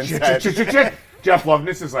this has like been said. Jeff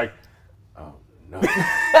Loveness is like, oh no,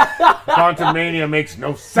 Quantum Mania makes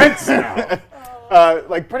no sense now.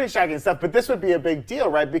 Like pretty shocking stuff. But this would be a big deal,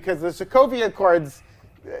 right? Because the Sokovia Accords,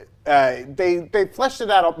 they fleshed it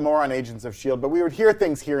out more on Agents of S.H.I.E.L.D., but we would hear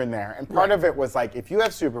things here and there. And part of it was like, if you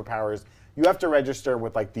have superpowers, you have to register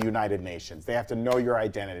with like the United Nations. They have to know your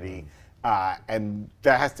identity. And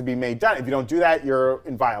that has to be made done. If you don't do that, you're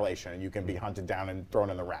in violation and you can be hunted down and thrown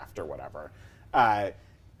in the raft or whatever.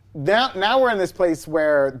 now we're in this place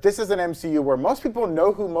where this is an MCU where most people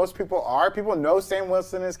know who most people are. People know Sam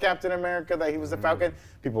Wilson is Captain America, that he was the Falcon.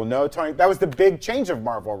 People know Tony. That was the big change of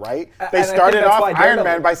Marvel, right? They started off Iron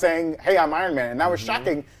Man by saying, hey, I'm Iron Man. And that was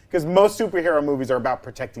shocking because most superhero movies are about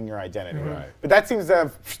protecting your identity. Right. But that seems to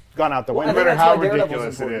have gone out the window. No matter how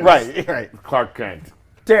ridiculous it is. Right. Clark Kent.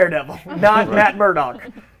 Daredevil, not Matt Murdock.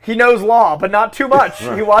 He knows law, but not too much.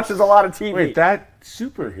 He watches a lot of TV. Wait, that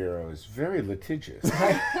superhero is very litigious.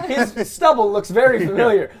 His stubble looks very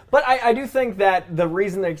familiar. But I do think that the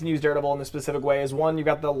reason they can use Daredevil in this specific way is, one, you've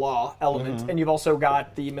got the law element, and you've also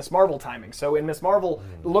got the Miss Marvel timing. So in Miss Marvel,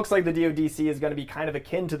 it looks like the DODC is going to be kind of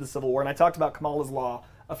akin to the Civil War. And I talked about Kamala's Law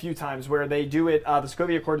a few times where they do it, the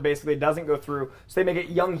Sokovia Accord basically doesn't go through, so they make it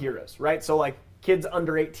young heroes, right? So like kids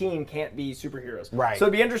under 18 can't be superheroes. Right. So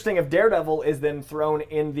it'd be interesting if Daredevil is then thrown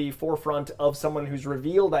in the forefront of someone who's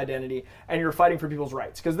revealed identity and you're fighting for people's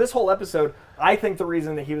rights. Because this whole episode, I think the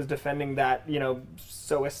reason that he was defending that,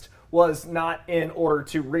 Soist was not in order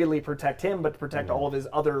to really protect him, but to protect all of his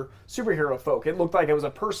other superhero folk. It looked like it was a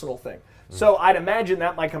personal thing. So I'd imagine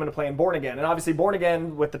that might come into play in Born Again. And obviously Born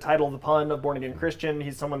Again, with the title of the pun of Born Again Christian,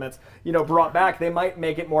 he's someone that's, brought back. They might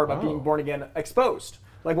make it more about being born again exposed.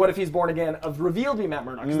 Like, what if he's born again of revealed to be Matt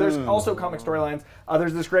Murdock? Because there's also comic storylines.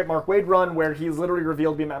 There's this great Mark Waid run where he's literally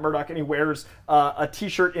revealed to be Matt Murdock, and he wears a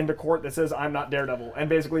T-shirt into court that says, I'm not Daredevil. And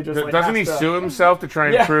basically just Doesn't he sue himself to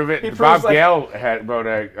try and prove it? Bob Gale wrote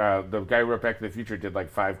the guy who wrote Back to the Future did like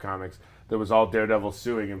 5 comics. That was all Daredevil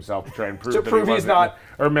suing himself to try and prove that he he's not.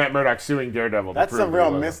 Or Matt Murdock suing Daredevil. That's a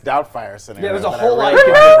real Miss Doubtfire scenario. Yeah, there's a whole lot.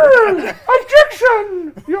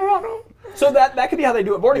 Objection, Your Honor. So that could be how they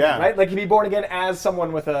do it born again, right? Like, he'd be born again as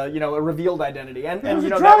someone with a a revealed identity, and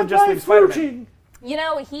that would just leave Spider-Man.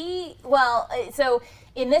 So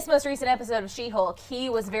in this most recent episode of She-Hulk, he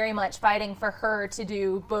was very much fighting for her to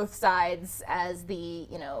do both sides as the,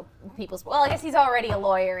 people's... Well, I guess he's already a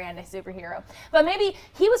lawyer and a superhero. But maybe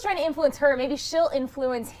he was trying to influence her. Maybe she'll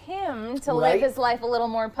influence him to live his life a little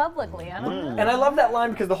more publicly. I don't know. And I love that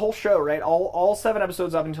line because the whole show, right, all 7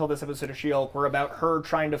 episodes up until this episode of She-Hulk were about her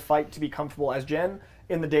trying to fight to be comfortable as Jen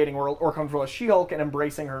in the dating world, or comfortable as She-Hulk and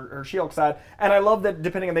embracing her She-Hulk side. And I love that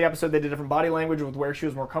depending on the episode, they did different body language with where she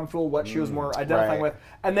was more comfortable, what she was more identifying with.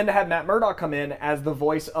 And then to have Matt Murdock come in as the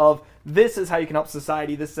voice of, this is how you can help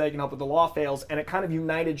society, this is how you can help if the law fails, and it kind of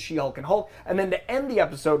united She-Hulk and Hulk. And then to end the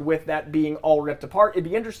episode with that being all ripped apart, it'd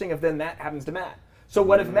be interesting if then that happens to Matt. So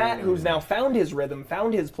what if Matt, who's now found his rhythm,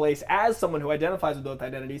 found his place as someone who identifies with both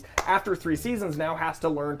identities, after 3 seasons now has to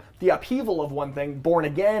learn the upheaval of one thing, born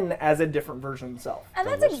again as a different version of himself. And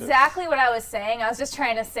that's exactly what I was saying. I was just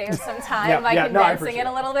trying to save some time by condensing it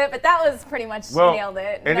a little bit, but that was pretty much nailed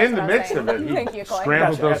it. And in the midst of it, Thank you, Clay.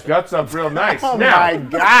 scrambled those guts up real nice. Oh now, my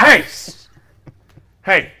gosh!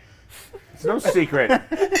 Hey, it's no secret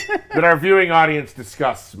that our viewing audience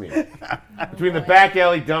disgusts me. Between the back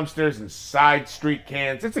alley dumpsters and side street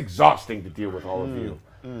cans, it's exhausting to deal with all of you.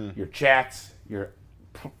 Your chats, your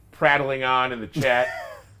prattling on in the chat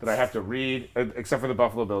that I have to read, except for the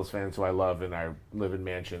Buffalo Bills fans who I love and I live in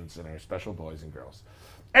mansions and are special boys and girls.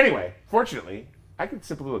 Anyway, fortunately, I can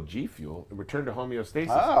sip a little G Fuel and return to homeostasis.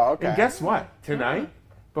 Oh, okay. And guess what? Tonight,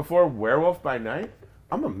 before Werewolf by Night,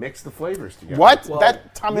 I'm going to mix the flavors together. What?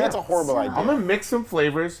 Tommy, that's a horrible idea. I'm going to mix some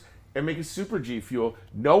flavors and make a super G Fuel.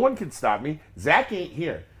 No one can stop me. Zach ain't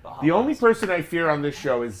here. The only person I fear on this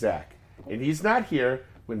show is Zach. And he's not here.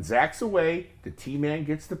 When Zach's away, the T-Man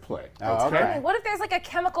gets to play. Oh, okay. What if there's like a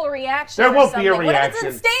chemical reaction? There or won't something? be a reaction. What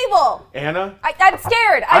if it's unstable? Anna? I'm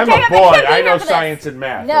scared. I'm a boy. I know science and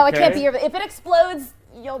math. No, okay? I can't be here. If it explodes,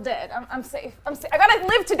 you'll dead. I'm safe. I'm safe. I gotta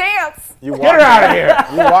live to dance. Get her out of here.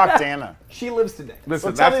 You walked Anna. She lives today. Listen,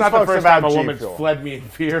 Well, tell that's these not the folks first about time a G woman's Fuel. fled me in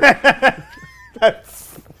fear.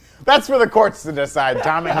 That's for the courts to decide,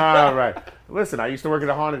 Tommy. All right. Listen, I used to work at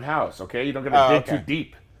a haunted house, okay? You don't get to dig too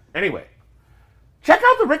deep. Anyway, check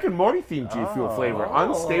out the Rick and Morty themed G Fuel flavor.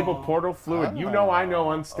 Unstable portal fluid. You know I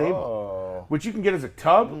know unstable. Which you can get as a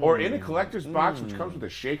tub or in a collector's box, which comes with a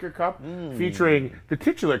shaker cup featuring the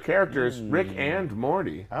titular characters Rick and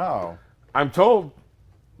Morty. Oh. I'm told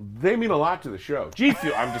they mean a lot to the show. G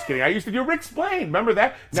Fuel. I'm just kidding. I used to do Rick Explain. Remember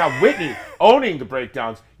that? Now Whitney owning the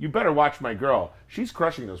breakdowns. You better watch my girl. She's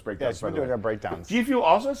crushing those Yeah, breakdowns. she's been doing her breakdowns. G Fuel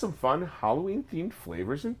also has some fun Halloween-themed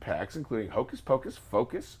flavors and packs, including Hocus Pocus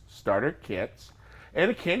Focus starter kits and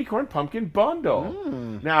a candy corn pumpkin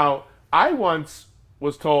bundle. Now, I once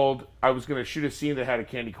was told I was going to shoot a scene that had a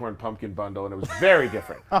candy corn pumpkin bundle, and it was very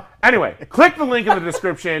different. Anyway, click the link in the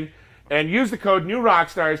description and use the code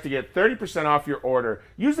NEWROCKSTARS to get 30% off your order.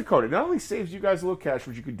 Use the code. It not only saves you guys a little cash,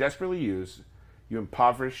 which you could desperately use, you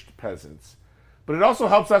impoverished peasants, but it also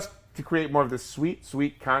helps us to create more of this sweet,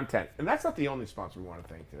 sweet content. And that's not the only sponsor we want to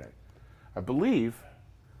thank today. I believe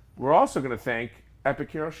we're also going to thank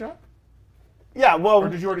Epic Hero Shop. Yeah, well, Or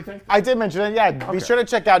did you already thank them? I did mention it. Yeah, be sure to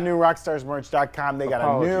check out newrockstarsmerch.com. They got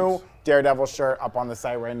a new Daredevil shirt up on the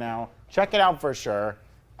site right now. Check it out for sure.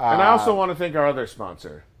 And I also want to thank our other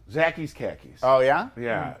sponsor, Zacky's Khakis. Oh, yeah?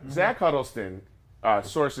 Yeah. Zach Huddleston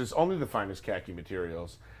sources only the finest khaki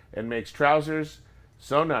materials and makes trousers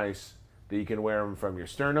so nice that you can wear them from your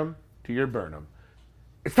sternum to your burnum.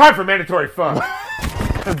 It's time for mandatory fun.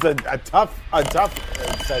 It's a tough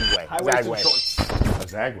segue. High-waisted shorts. A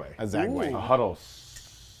Zagway. A Zagway. A huddle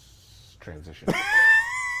transition.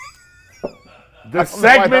 The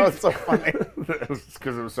segment. That was so funny.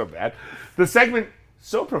 Because it was so bad. The segment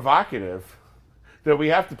so provocative that we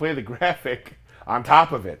have to play the graphic on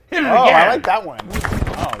top of it. Hit it again. I like that one.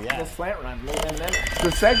 Oh, yeah. Little slant rhyme, little M&M.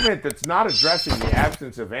 The segment that's not addressing the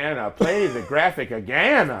absence of Anna. Play the graphic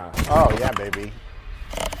again. Oh, yeah, baby.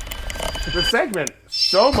 The segment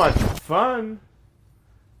so much fun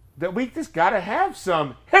that we just gotta have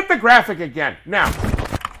some. Hit the graphic again. Now,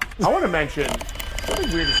 I want to mention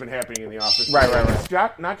something weird has been happening in the office. Right. It's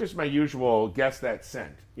not just my usual guess that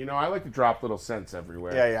scent. You know, I like to drop little scents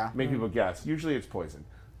everywhere. Yeah. Make people guess. Usually it's poison.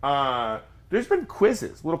 There's been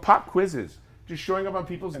quizzes, little pop quizzes, just showing up on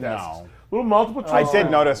people's desks. Little multiple choice. I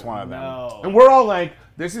did notice one of them. And we're all like,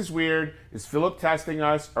 this is weird. Is Philip testing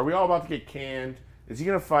us? Are we all about to get canned? Is he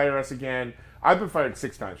going to fire us again? I've been fired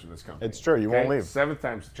 6 times from this company. It's true. You won't leave. 7th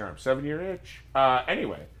time's the charm. 7-year itch.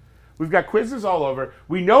 Anyway, we've got quizzes all over.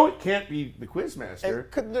 We know it can't be the Quizmaster.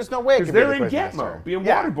 There's no way it because could be they're the in Quizmaster. Gitmo, being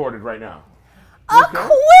Yeah. waterboarded right now.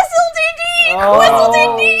 Quizzle-dee-dee!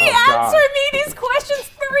 Quizzle-dee-dee! God. Answer me these questions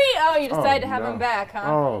 3! Oh, you decided to have them back, huh?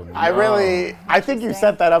 Oh, no. I think you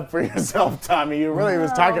set that up for yourself, Tommy. You really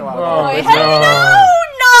was talking a lot about it. Hello,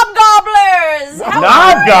 knob gobblers! How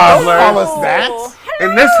Knob are gobblers? you? Call us that?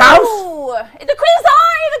 In this house? Hello. The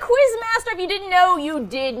Quizmaster. If you didn't know, you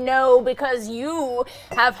did know because you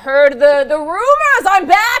have heard the rumors. I'm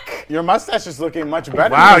back. Your mustache is looking much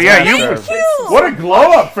better. Wow, than yeah, this you. last What a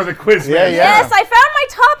glow up for the Quizmaster. Yeah. Yes, I found my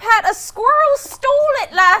top hat. A squirrel stole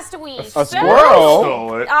it last week. A squirrel?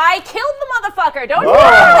 Stole it. I killed the motherfucker. Don't you worry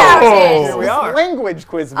about it. Here we are. Language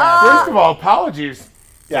quiz master. First of all, apologies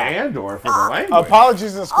to Andor for the language.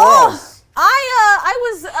 Apologies to squirrels. I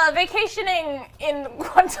was vacationing in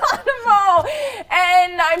Guantanamo,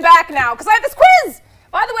 and I'm back now because I have this quiz.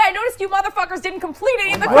 By the way, I noticed you motherfuckers didn't complete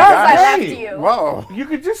any of the quizzes I left Hey. you. Whoa. You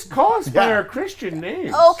could just call us by Yeah. our Christian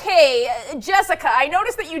names. Okay, Jessica, I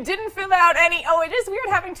noticed that you didn't fill out any. Oh, it is weird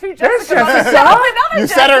having 2 There's Jessicas. Jessica. Another You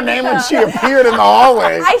said her name when she appeared in the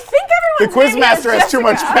hallway. I think The everyone's name is Quizmaster has too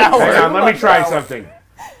much Jessica. power. Hang on, let me try something.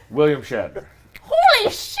 William Shatner.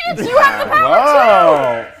 Holy shit, you have the power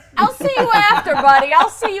Whoa. too. I'll see you after, buddy. I'll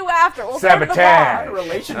see you after. We'll go to the Sabotage. bar. What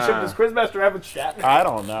relationship does Quizmaster have with Shatner? I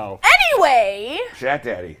don't know. Anyway, Shat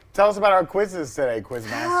Daddy. Tell us about our quizzes today,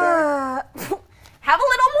 Quizmaster. have a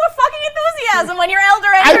little more fucking enthusiasm when your elder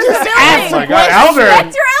I enters the just building. asked Oh my God, Elder.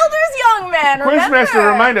 Respect your elders, young man. Remember.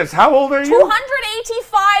 Quizmaster, remind us, how old are you?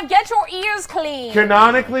 285. Get your ears clean.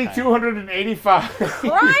 Canonically, 285.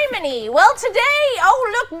 Criminy. Well, today,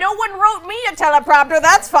 oh look, no one wrote me a teleprompter.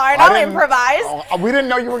 That's fine. I'll didn't- improvise. Oh, we didn't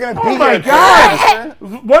know you were going to be Oh my here. God.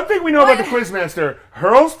 Quizmaster. One thing we know about the Quizmaster,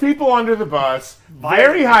 hurls people under the bus,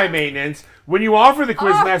 very high maintenance. When you offer the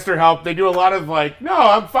Quizmaster help, they do a lot of like, no,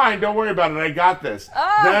 I'm fine, don't worry about it, I got this.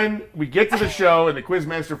 Then we get to the show and the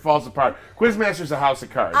Quizmaster falls apart. Quizmaster's a house of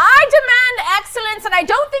cards. I demand excellence, and I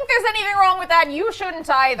don't think there's anything wrong with that. You shouldn't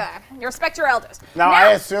either. You respect your elders. Now,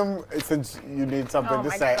 I assume, since you need something Oh to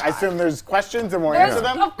my say, I God. assume there's questions and we'll There's- answer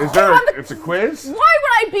them? of Is course, there? I'm the- It's a quiz. Why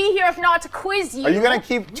would I be here if not to quiz you? Are you going to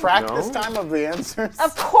keep track No. this time of the answers?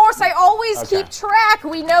 Of course, I always Okay. keep track.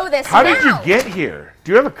 We know this. How did you Now, get here?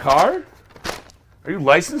 Do you have a car? Are you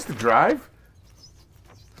licensed to drive?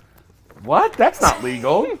 What? That's not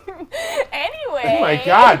legal. Anyway. Oh my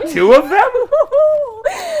God, 2 of them?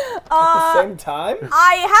 At the same time?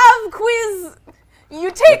 I have quiz. You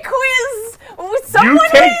take quiz. Someone You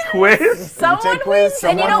take wins. quiz? Someone take quiz, wins.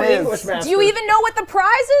 And you someone know, wins. do you even know what the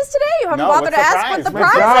prize is today? You haven't No, bothered what's to the ask what the prize?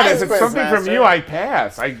 My prize God, is. if it's something from Quizmaster. you, I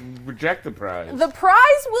pass. I reject the prize. The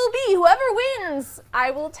prize will be whoever wins.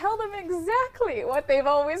 I will tell them exactly what they've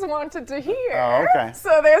always wanted to hear. Oh, okay.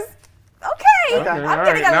 So there's. Okay. Okay, I'm all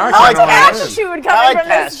getting right, a now I lot kinda of like it. attitude I coming like from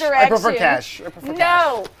this cash. I direction. prefer cash. I prefer cash.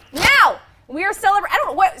 No. Now, We are celebrating. I don't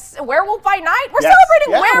know what Werewolf by Night. We're Yes.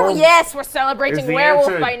 celebrating Yeah, werewolf. well- Yes, we're Is celebrating the Werewolf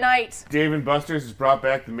answer by Night. Dave and Buster's has brought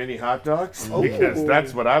back the mini hot dogs? Because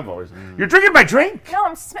that's what I've always. You're drinking my drink.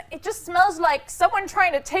 No, it just smells like someone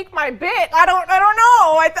trying to take my bit. I don't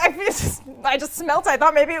know. I just smelt it. I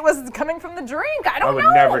thought maybe it was coming from the drink. I don't I would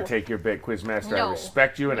know. never take your bit, Quizmaster. No. I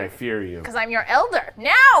respect you and I fear you. Because I'm your elder.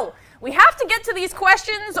 Now, we have to get to these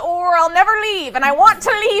questions or I'll never leave. And I want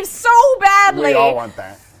to leave so badly. We all want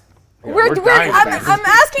that. Yeah, We're dying I'm fast.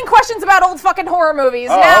 asking questions about old fucking horror movies.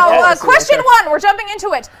 Oh, Now, okay, I see, question okay. one, we're jumping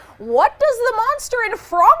into it. What does the monster in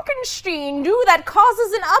Frankenstein do that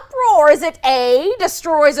causes an uproar? Is it A,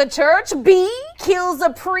 destroys a church, B, kills a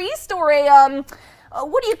priest, or a,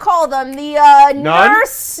 what do you call them? The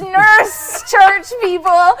nurse church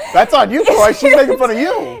people. That's on you, Coy. She's making fun of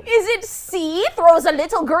you. Is it C, throws a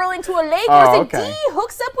little girl into a lake, Oh, or is it okay. D,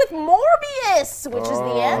 hooks up with Morbius? Which is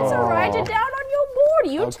the answer? Write it down on your board.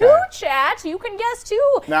 You Okay. too, chat. You can guess too.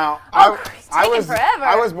 Now, Oh, it's taking forever.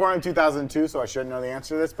 I was born in 2002, so I should know the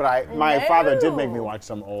answer to this. But my father did make me No. watch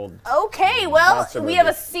some old. Okay, well, Monster we have a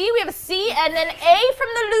movies. C, and an A from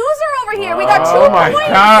the loser over here. We got 2 Oh my points.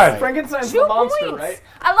 God. Frankenstein's 2 the monster, points. right?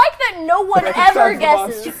 I like that no one Frankenstein's ever the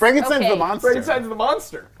guesses. monster. Frankenstein's Okay. the monster. Frankenstein's the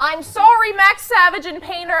monster. I'm sorry, Max Savage and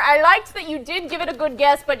Painter. I liked that you did give it a good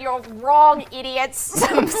guess, but you're wrong, idiots.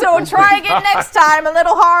 So try again next time. A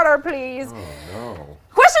little harder, please. No.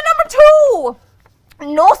 Question number 2.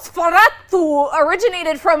 Nosferatu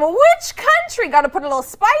originated from which country? Got to put a little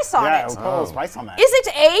spice on Yeah, it. we'll put a little spice on that. Is it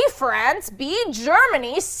A, France, B,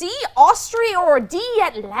 Germany, C, Austria, or D,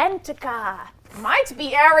 Atlantica? Might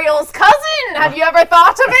be Ariel's cousin. Have you ever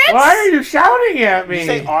thought of it? Why are you shouting at me? Did you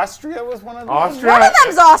say Austria was one of them? Austria? One of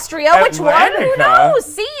them's Austria. Which one? Who Atlantica. knows?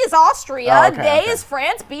 C is Austria. Oh, okay, A okay. is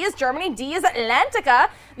France. B is Germany. D is Atlantica.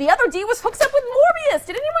 The other D was hooks up with Morbius.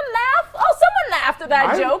 Did anyone laugh? Oh, someone laughed at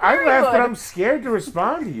that joke. I Very laughed, good. but I'm scared to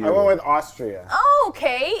respond to you. I went with Austria. Oh,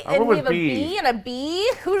 okay. I And went we with have a B. B and a B.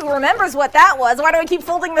 Who remembers what that was? Why do I keep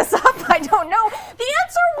folding this up? I don't know. The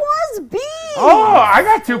answer was B. Oh, I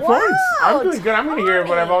got 2 points. Wow, I'm doing good. I'm going to hear what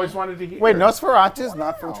Tommy. I've always wanted to hear. Wait, Nosferatu's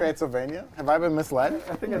not from Transylvania? Have I been misled?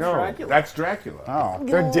 I think it's No, Dracula. that's Dracula. Oh,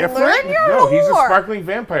 they're Learn different? your No, he's a lore. sparkling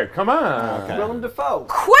vampire. Come on. Okay. Willem Dafoe.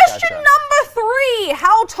 Question Gotcha. number 3.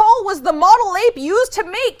 How tall was the model ape used to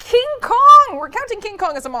make King Kong? We're counting King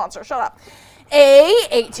Kong as a monster. Shut up. A,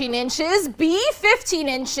 18 inches, B, 15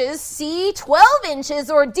 inches, C, 12 inches,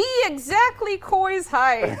 or D, exactly Koi's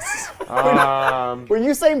height. When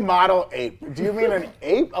you say model ape, do you mean an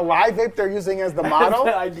ape, a live ape they're using as the model?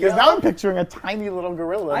 the idea. Because now I'm picturing a tiny little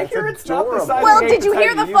gorilla. I That's hear it's not the adorable. size Well, of did you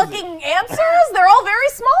hear the fucking answers? They're all very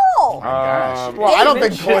small. Well, I don't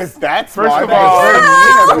think Koi's that small. First I of think all- it's very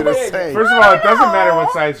mean of you to Big. say. First of all, it doesn't know. matter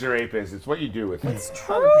what size your ape is. It's what you do with it. It's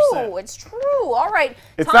true. It's true. All right.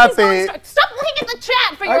 It's Tommy's not going the- to stop looking at the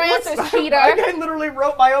chat for your answers, cheater. I literally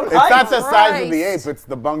wrote my own It's height. not the size of the Christ. ape, it's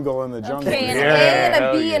the bungle in the jungle. Okay, an Yeah, A and a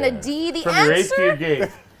hell B and a yeah. D. The From your ape to your answer, gate.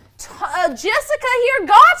 Jessica here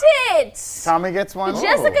got it. Tommy gets one?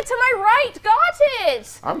 Jessica to my right got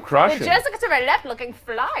it. I'm The crushing. Jessica to my left looking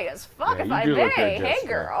fly as fuck, Yeah, if you I do may. look good, Hey, Jessica.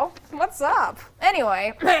 girl. What's up?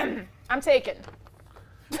 Anyway, I'm taken.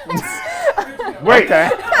 Wait.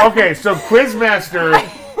 Okay, so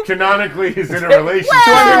Quizmaster canonically is in a relationship.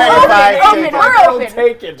 Well, 295 open, taken. we're I'll open.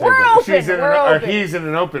 take it. We're open. She's in We're or open. he's in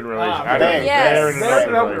an open relationship. I don't know. dang. Yes. They're in an They're open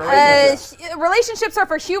in an open relationship. Relationships are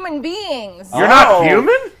for human beings. You're Oh. not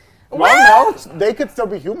human? Well, no, they could still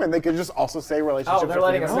be human. They could just also say relationships. Oh, they're are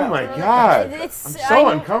letting human. us Oh my god. It's I'm so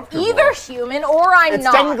uncomfortable. Either human or I'm It's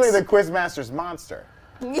not. technically the Quizmaster's monster.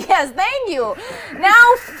 Yes, thank you. Now,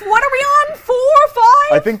 what are we on? 4, 5?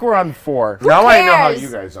 I think we're on 4. Now I know how cares?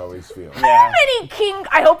 you guys always feel. How many King?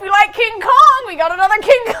 I hope you like King Kong. We got another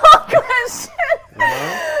King Kong question.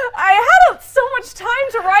 I had so much time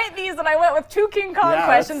to write these, and I went with 2 King Kong Yeah,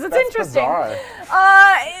 questions. that's It's interesting. bizarre.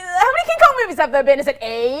 How many King Kong movies have there been? Is it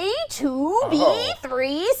A, 2, B, Oh.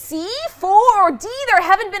 3, C, 4, or D? There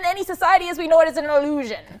haven't been any society as we know it is an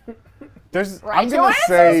illusion. There's, Write I'm your gonna answers,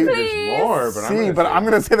 say please. There's more, but C, but I'm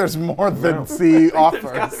gonna say there's more than C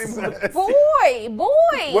offers. Boy.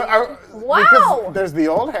 Well, Wow. Because there's the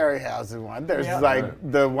old Harryhausen one. There's Yeah. like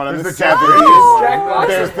the one in the There's the 70s. Oh. Jack Black.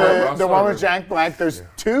 There's the Russell. one with Jack Black. There's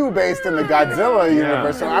 2 based in the Godzilla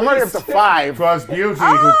universe. So I'm already up to 5. It was Beauty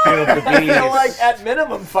who killed the I bees. feel like at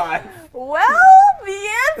minimum 5. Well, the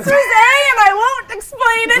answer's A, and I won't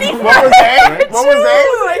explain any further. What was A?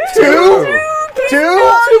 What was A? 2? King 2?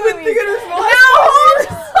 Kong Two in movies. theaters. Now, hold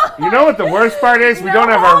on. You know what the worst part is? We don't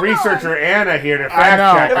have our researcher Anna here to fact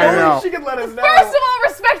check. If I only know. she could let us know. First of all,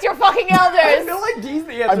 respect your fucking I elders. feel like Dee's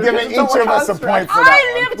the answer. I'm giving because it's each all of us a construct. point for that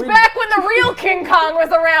I one. lived back when the real King Kong was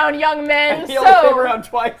around, young men. He only came So around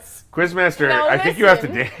twice. Quizmaster, No, I think you have to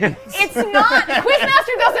listen. dance. it's not.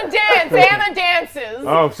 Quizmaster doesn't dance. Anna dances.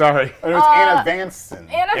 Oh, sorry. And it was Anna Vanson.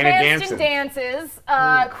 Anna Anna Vanston Danson. dances.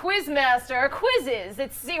 Quizmaster quizzes.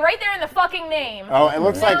 It's see right there in the fucking name. Oh, it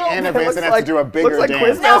looks like No. Anna It looks Vanson has like- to do a bigger looks like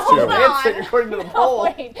dance. Quizmaster No, hold too. on. dancing according to the Oh poll.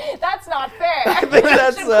 wait, that's not fair. I think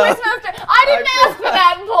that's, Quizmaster. I didn't ask for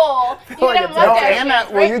that poll. You like didn't it's- look No, at it, Anna,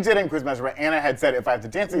 right? well, you did in Quizmaster, but Anna had said if I have to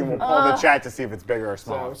dance again, we'll pull the chat to see if it's bigger or So,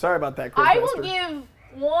 smaller. sorry about that, I Quizmaster. will give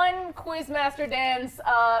one Quizmaster dance,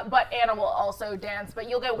 but Anna will also dance. But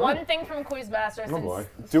you'll get one thing from Quizmaster since boy.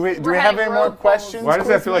 Do we we're have having any more road polls. questions? Why does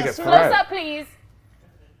that feel like a Quizmaster? threat? Close up, please.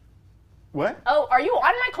 What? Oh, are you on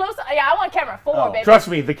my close up? Yeah, I want camera 4, Oh. baby. Trust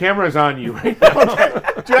me, the camera's on you right now.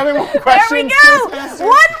 Do you have any more There questions? we go. Quizmaster? One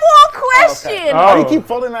more question. Why do you Oh. keep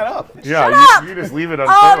folding that up? Yeah, up. you just leave it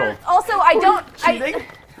unfurled. Also, I don't. cheating?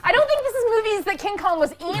 I don't think this is movies that King Kong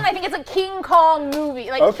was in. I think it's a King Kong movie,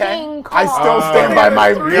 like Okay. King Kong. I still stand by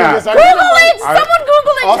my previous Google argument. it. Someone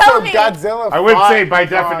Google it. Also, Tell me. Godzilla. I would fought say by Kong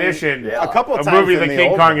definition, a couple a times movie in that the King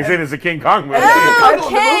old Kong one. is in is a King Kong movie. Title of the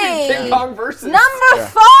movie, Okay. King Kong versus. Number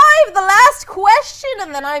 5, the last question,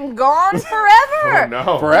 and then I'm gone forever. Oh,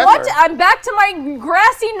 no. Forever. What? I'm back to my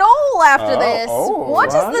grassy knoll after this. oh, what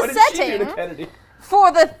is what? the What did she do setting to Kennedy?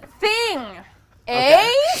 for the thing?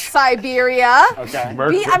 A. Siberia. Okay.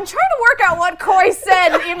 B. I'm trying to work out what Coy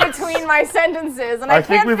said in between my sentences, and I I think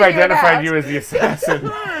can't we've figure it identified out. you as the assassin.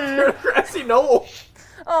 Grassy knoll.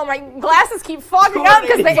 Oh, my glasses keep fogging up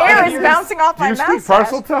because the air is 285 bouncing off Do my you speak mustache.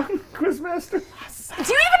 parcel tongue, Quizmaster?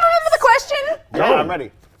 Do you even remember the question? Yeah, I'm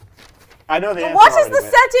ready. I know the answer. What is already, the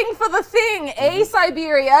but- setting for the thing? A.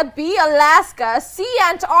 Siberia, B. Alaska, C.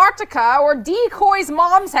 Antarctica, or D. Coy's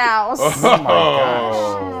mom's house? Oh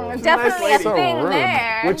my gosh. Definitely a lady. So thing rude.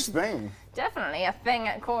 there. Which thing? Definitely a thing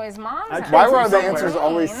at Coy's mom's house. Why were the somewhere. answers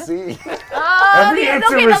always C? Every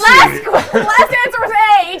answer okay, was the last answer was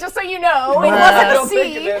A, just so you know. It I wasn't don't a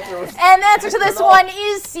think C. the answer was- And the answer to this one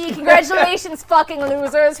is C. Congratulations, fucking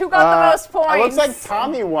losers. Who got the most points? It looks like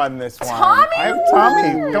Tommy won this one. Tommy I have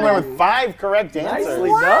Tommy won. coming with 5 correct answers. Nicely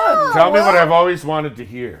Wow. done. Tell me what Well, I've always wanted to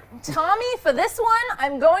hear. Tommy, for this one,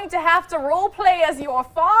 I'm going to have to role play as your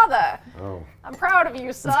father. Oh, I'm proud of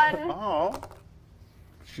you, son. Oh.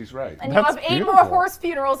 she's right. And you That's have 8 beautiful. more horse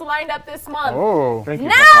funerals lined up this month. Oh. Thank you,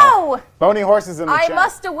 Papa. Now, Bony horses in the I chat.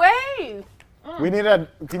 must away. We need a.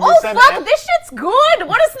 Can you Oh, send fuck, Anna, this shit's good.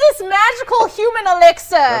 What is this magical human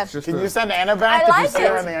elixir? That's just Can a, you send Anna back I if you like see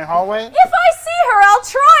her it. in the hallway? If I see her, I'll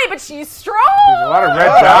try, but she's strong. There's a lot of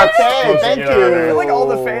red dots. Okay, supposed to thank get out of you. there. I feel like all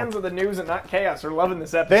the fans of the news and not chaos are loving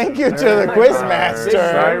this episode. Thank you to They're the like, Quizmaster.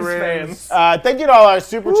 Sirens. Thank you to all our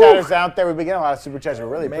super chatters out there. We've been getting a lot of super chats. We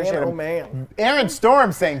really appreciate Man, oh them. man. Aaron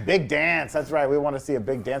Storm saying big dance. That's right. We want to see a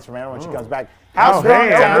big dance from Anna when she comes back. House Oh, Strong hey,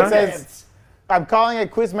 Town Anna. says, I'm calling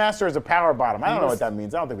it Quizmaster as a power bottom. I don't know what that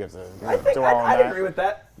means. I don't think we have to do all of I'd that. agree with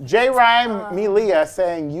that. J. Rhyme Melia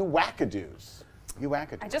saying, you wackadoos. You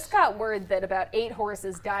wackadoos. I just got word that about 8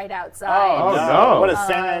 horses died outside. Oh, no. What is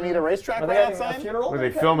Santa Anita racetrack Are they right having a outside? funeral? Were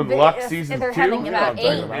they filming They- Luck season 2? They're having about Yeah,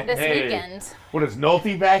 I'm 8 talking about. this Hey, weekend. What is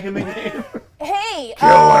Nolte back in the game? Hey, Kill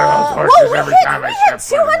one of those horses whoa, every time I we had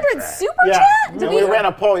step foot in the 200 track. super Yeah. chat? And we ran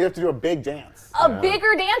a poll. You have to do a big dance. A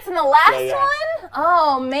bigger dance than the last Yeah. one?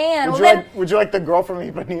 Oh, man. Would Well, you, then, would you like the girl from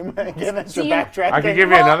Ipanema again as your Do you- backtrack? I could give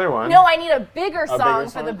you another one. no, I need a bigger song for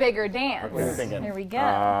song? the bigger dance. What are you thinking? Here we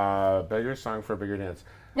go. Bigger song for a bigger dance.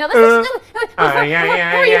 Now this is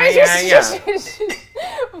yeah.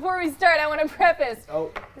 before we start, I want to preface. Oh.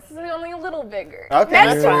 This is only a little bigger. Okay,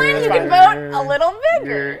 Next that's fine, one, that's you can fine. vote a little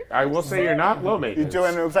bigger. I will say you're not low maintenance. You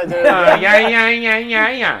doing it upside down?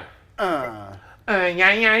 Yeah. Uh,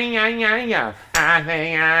 Yeah. I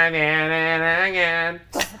think I did it again.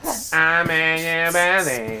 I made you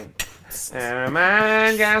believe. And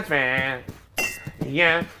my just friend.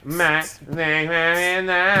 Yeah, my thing in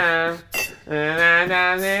the that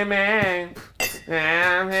doesn't mean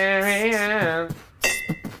I'm here.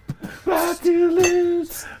 But to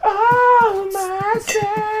lose all my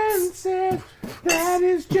senses, that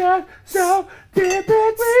is just so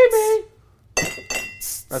typically me.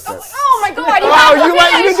 That's it. Oh my God! Oh, have to you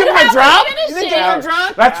finish, didn't give him have a to drop? finish You didn't it. give him a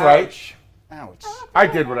drop? That's right. Ouch. I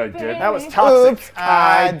did what I did. That was toxic. Oops,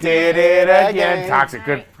 I did it again. Toxic.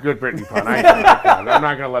 Good Britney pun. I did that. I'm not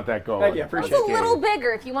going to let that go. Thank you, It's appreciate a little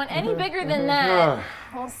bigger. If you want any bigger than that,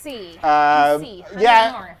 we'll see. We'll see. 100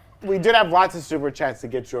 Yeah, more. we did have lots of super chats to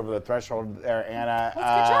get you over the threshold there, Anna. Let's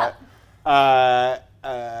catch up.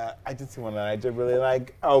 I did see one that I did really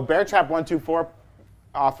like. Oh, Bear Trap 124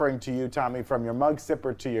 offering to you, Tommy, from your mug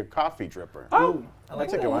sipper to your coffee dripper. Oh, I like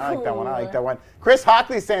That's a that good one. I like that one. I like Ooh. that one. Chris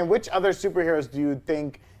Hockley saying, which other superheroes do you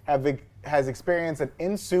think has experienced an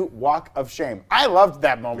in-suit walk of shame? I loved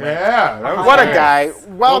that moment. Yeah, that was What a nice. guy.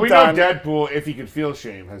 Well we done. know Deadpool, if he can feel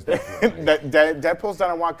shame, has definitely. Deadpool's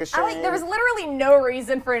done a walk of shame. There was literally no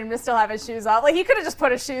reason for him to still have his shoes off. Like, he could have just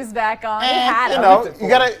put his shoes back on. He had you them. know, you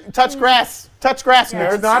gotta touch grass. Touch grass,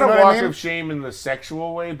 nerds. It's not You know a what I walk mean? of shame in the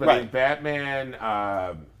sexual way, but Right. in Batman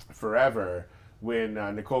Forever, when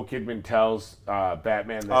Nicole Kidman tells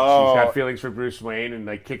Batman that she's got feelings for Bruce Wayne and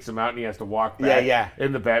like kicks him out and he has to walk back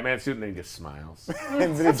in the Batman suit and then he just smiles.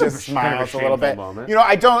 And then it just smiles a little bit. shameful moment. You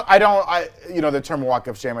know, you know, the term walk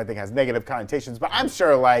of shame I think has negative connotations, but I'm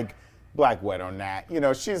sure like Black Widow, Nat, you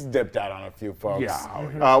know, she's dipped out on a few folks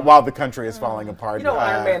while the country is falling apart. You know,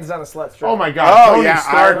 Iron Man's done a slut strip. Oh my God! Oh, Tony yeah,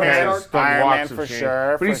 Stark Iron Man. has done Iron walks Man of for shame.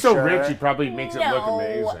 sure, But he's for so sure. rich, he probably makes it look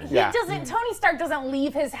amazing. He Yeah. doesn't. Tony Stark doesn't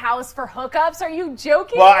leave his house for hookups. Are you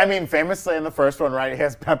joking? Well, I mean, famously in the first one, right, he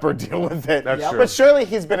has Pepper deal with it. That's true. But surely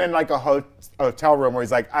he's been in like a hotel room where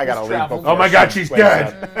he's like, I gotta leave traveled. before Oh my God, she she's wakes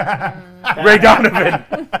dead. up. Ray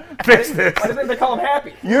Donovan, fix this. Why do you think they call him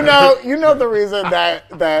Happy? You know the reason that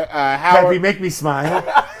Happy, Howard make me smile.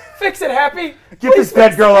 Fix it, Happy. Get this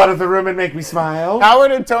dead girl out of the room and make me smile.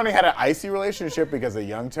 Howard and Tony had an icy relationship because a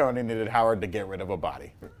young Tony needed Howard to get rid of a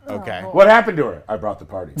body. Okay. What happened to her? I brought the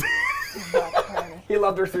party. He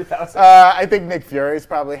loved her 3000. I think Nick Fury's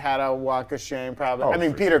probably had a walk of shame. Probably. Oh, I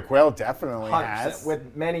mean, for Peter Quill definitely 100% has.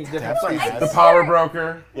 with many different Definitely things. has. The power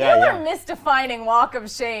broker. Yeah, You're yeah. misdefining walk of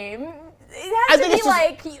shame. It I has think to it's be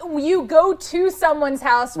just- like you go to someone's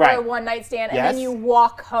house for Right. a one night stand and Yes. then you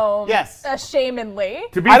walk home Yes. ashamedly.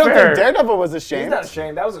 To be I don't fair, think Daredevil was He's ashamed. not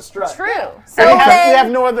ashamed. That was a strut. True. Yeah. So we then, have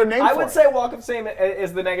no other name I for would it. say walk of shame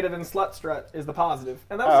is the negative and slut strut is the positive.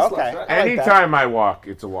 And that was Oh, a slut okay. strut. I like that. anytime I walk,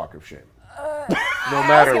 it's a walk of shame. No I was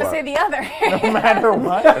matter gonna what. say the other. No matter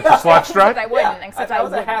what. It's a slut strut. Except I wouldn't. Except that I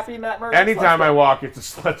was a wouldn't. happy Matt Murray. Anytime I walk, it's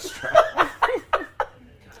a slut strut.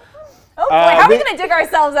 Oh boy, how are we we- gonna dig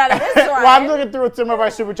ourselves out of this one? Well, I'm looking through some of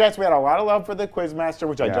our super chats. We had a lot of love for the Quizmaster,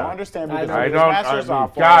 which I Yeah. don't understand because I the I Quizmaster's mean,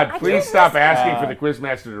 awful. God, I please do stop miss asking for the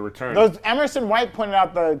Quizmaster to return. Those Emerson White pointed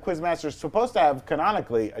out the Quizmaster's supposed to have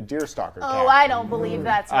canonically a Deerstalker cat. Oh, I don't believe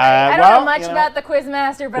that's right. I don't well, know much you know. about the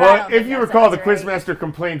Quizmaster, but I Well, don't if think you that recall, the sounds right. Quizmaster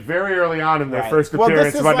complained very early on in their Right. first Well, this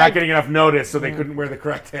appearance is about like- not getting enough notice, so they couldn't wear the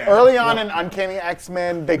correct hat. Early on in Uncanny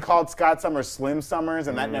X-Men, they called Scott Summers Slim Summers,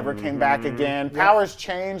 and that never came back again. Powers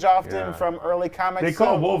change often Yeah. from early comics. They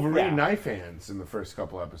call so- Wolverine yeah. knife hands in the first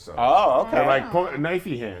couple episodes. Oh, They're okay. like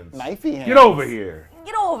knifey hands. Knifey hands. Get over here.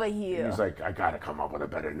 Get over here. He's like, I gotta come up with a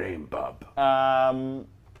better name, bub.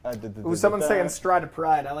 Ooh, someone's saying stride of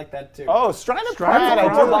pride. I like that too. Oh, Stride of Stride of Pride. I do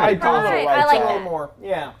Pride. like Pride. I that. like a little that. more.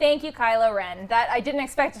 Yeah. Thank you, Kylo Ren. That I didn't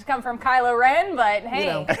expect it to come from Kylo Ren, but hey,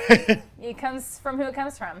 know. it comes from who it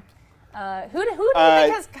comes from. Who do you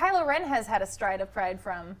think has Kylo Ren has had a stride of pride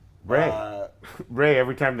from? Ray. Ray,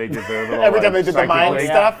 every time they did their little Every time they did the psychic mind link,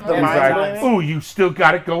 stuff, the he's mind like, blaming. ooh, you still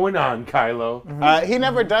got it going on, Kylo. He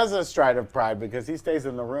never does a Stride of Pride because he stays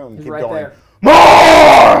in the room. He's Keep right going. there.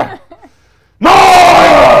 More!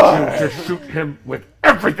 More! You just shoot him with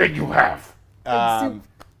everything you have.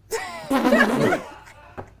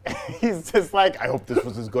 He's just like, I hope this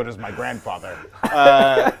was as good as my grandfather.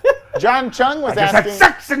 John Chung was Just had asking.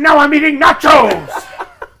 sex and now I'm eating nachos.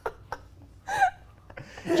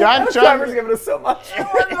 John Timer's Chung. giving us so much.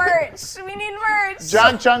 More merch. We need merch.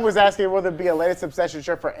 John Chung was asking, will there be a latest obsession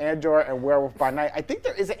shirt for Andor and Werewolf by Night? I think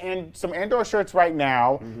there is some Andor shirts right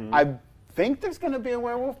now. I think there's going to be a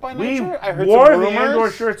Werewolf by Night We shirt. I heard wore some the rumors.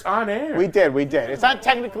 Andor shirts on air. We did. It's not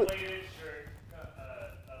technically. Latest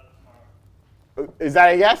shirt Is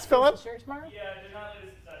that a yes, Philip? Shirt tomorrow? Yeah, they're not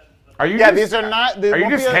latest obsessions. But Are you Yeah, just, these are not. Are you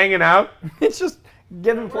just hanging out? It's just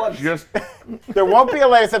giving plugs. Just There won't be a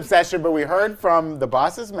latest obsession, but we heard from the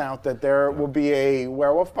boss's mouth that there will be a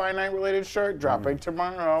Werewolf by Night related shirt dropping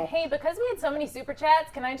tomorrow. Hey, because we had so many super chats,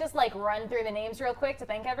 can I just like run through the names real quick to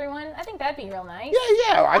thank everyone? I think that'd be real nice.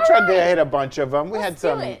 Yeah. I tried to hit a bunch of them. We had Let's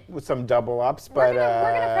do it. some double ups, We're but gonna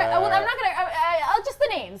well, I'm not gonna. I'll just the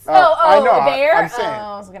names. I know, there. I'm saying.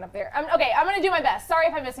 I was gonna up there. Okay, I'm gonna do my best. Sorry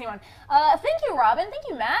if I missed anyone. Thank you, Robin. Thank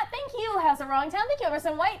you, Matt. Thank you, House of Wrong Town. Thank you,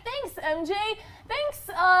 Emerson White. Thanks, MJ. Thanks.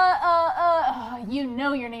 You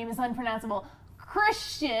know your name is unpronounceable.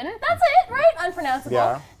 Christian. That's it, right? Unpronounceable.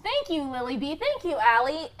 Yeah. Thank you, Lily B. Thank you,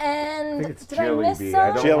 Allie. And I think it's did I Jilly miss B. some?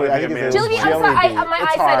 I don't Jilly, want I to think be a it's Jilly B, I'm Jilly sorry, B. my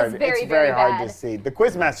It's eyesight hard. is very, It's very very hard bad. to see. The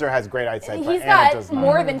Quizmaster has great eyesight. He's but Anna got does not.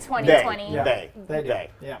 more than 20/20. They. They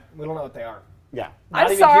do. Yeah, we don't know what they are. Yeah. Not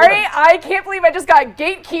I'm even sorry. human. I can't believe I just got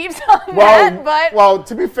gatekeeps on that, but well,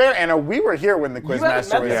 to be fair, Anna, we were here when the You haven't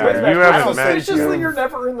Quizmaster met was the Yeah, here. you Quizmaster. haven't I don't met think Suspiciously, you- you're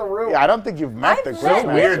never in the room. Yeah, I don't think you've met the I've met. So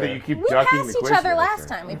Quizmaster. weird that you keep we ducking passed the each other Quizmaster. last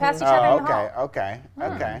time. We passed each other in the hall. Okay.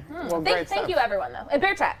 Well, great Thank stuff. you, everyone, though. And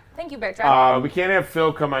Bear Trap. Thank you, Bear Trap. We can't have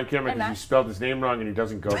Phil come on camera And because Matt. you spelled his name wrong and he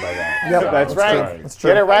doesn't go by that. Yep, So, that's right. sorry. That's true.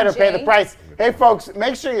 Get it right or And pay the Jay. price. Hey, folks,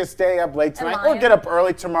 make sure you stay up late tonight or Lion. get up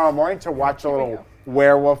early tomorrow morning to watch a Here we little go.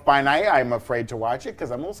 Werewolf by Night. I'm afraid to watch it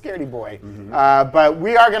because I'm a little scaredy boy. But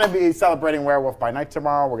we are going to be celebrating Werewolf by Night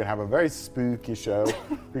tomorrow. We're going to have a very spooky show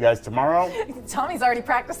for you guys tomorrow. Tommy's already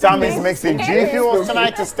practicing. Tommy's being mixing G scary. Fuels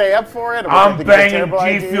tonight to stay up for it. I'm think it's a banging terrible G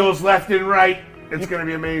idea. Fuels left and right. It's going to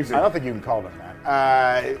be amazing. I don't think you can call them that.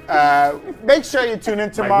 Make sure you tune in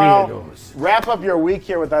My tomorrow. weirdos. Wrap up your week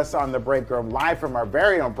here with us on the Breakroom, live from our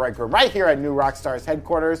very own Breakroom, right here at New Rockstars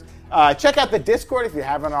headquarters. Check out the Discord if you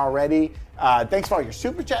haven't already. Thanks for all your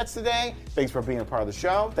super chats today. Thanks for being a part of the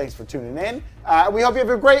show. Thanks for tuning in. We hope you have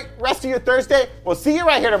a great rest of your Thursday. We'll see you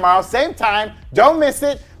right here tomorrow, same time. Don't miss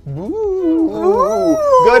it. Boo.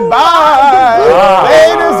 Goodbye.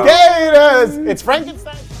 Gators, Gators. It's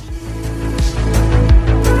Frankenstein.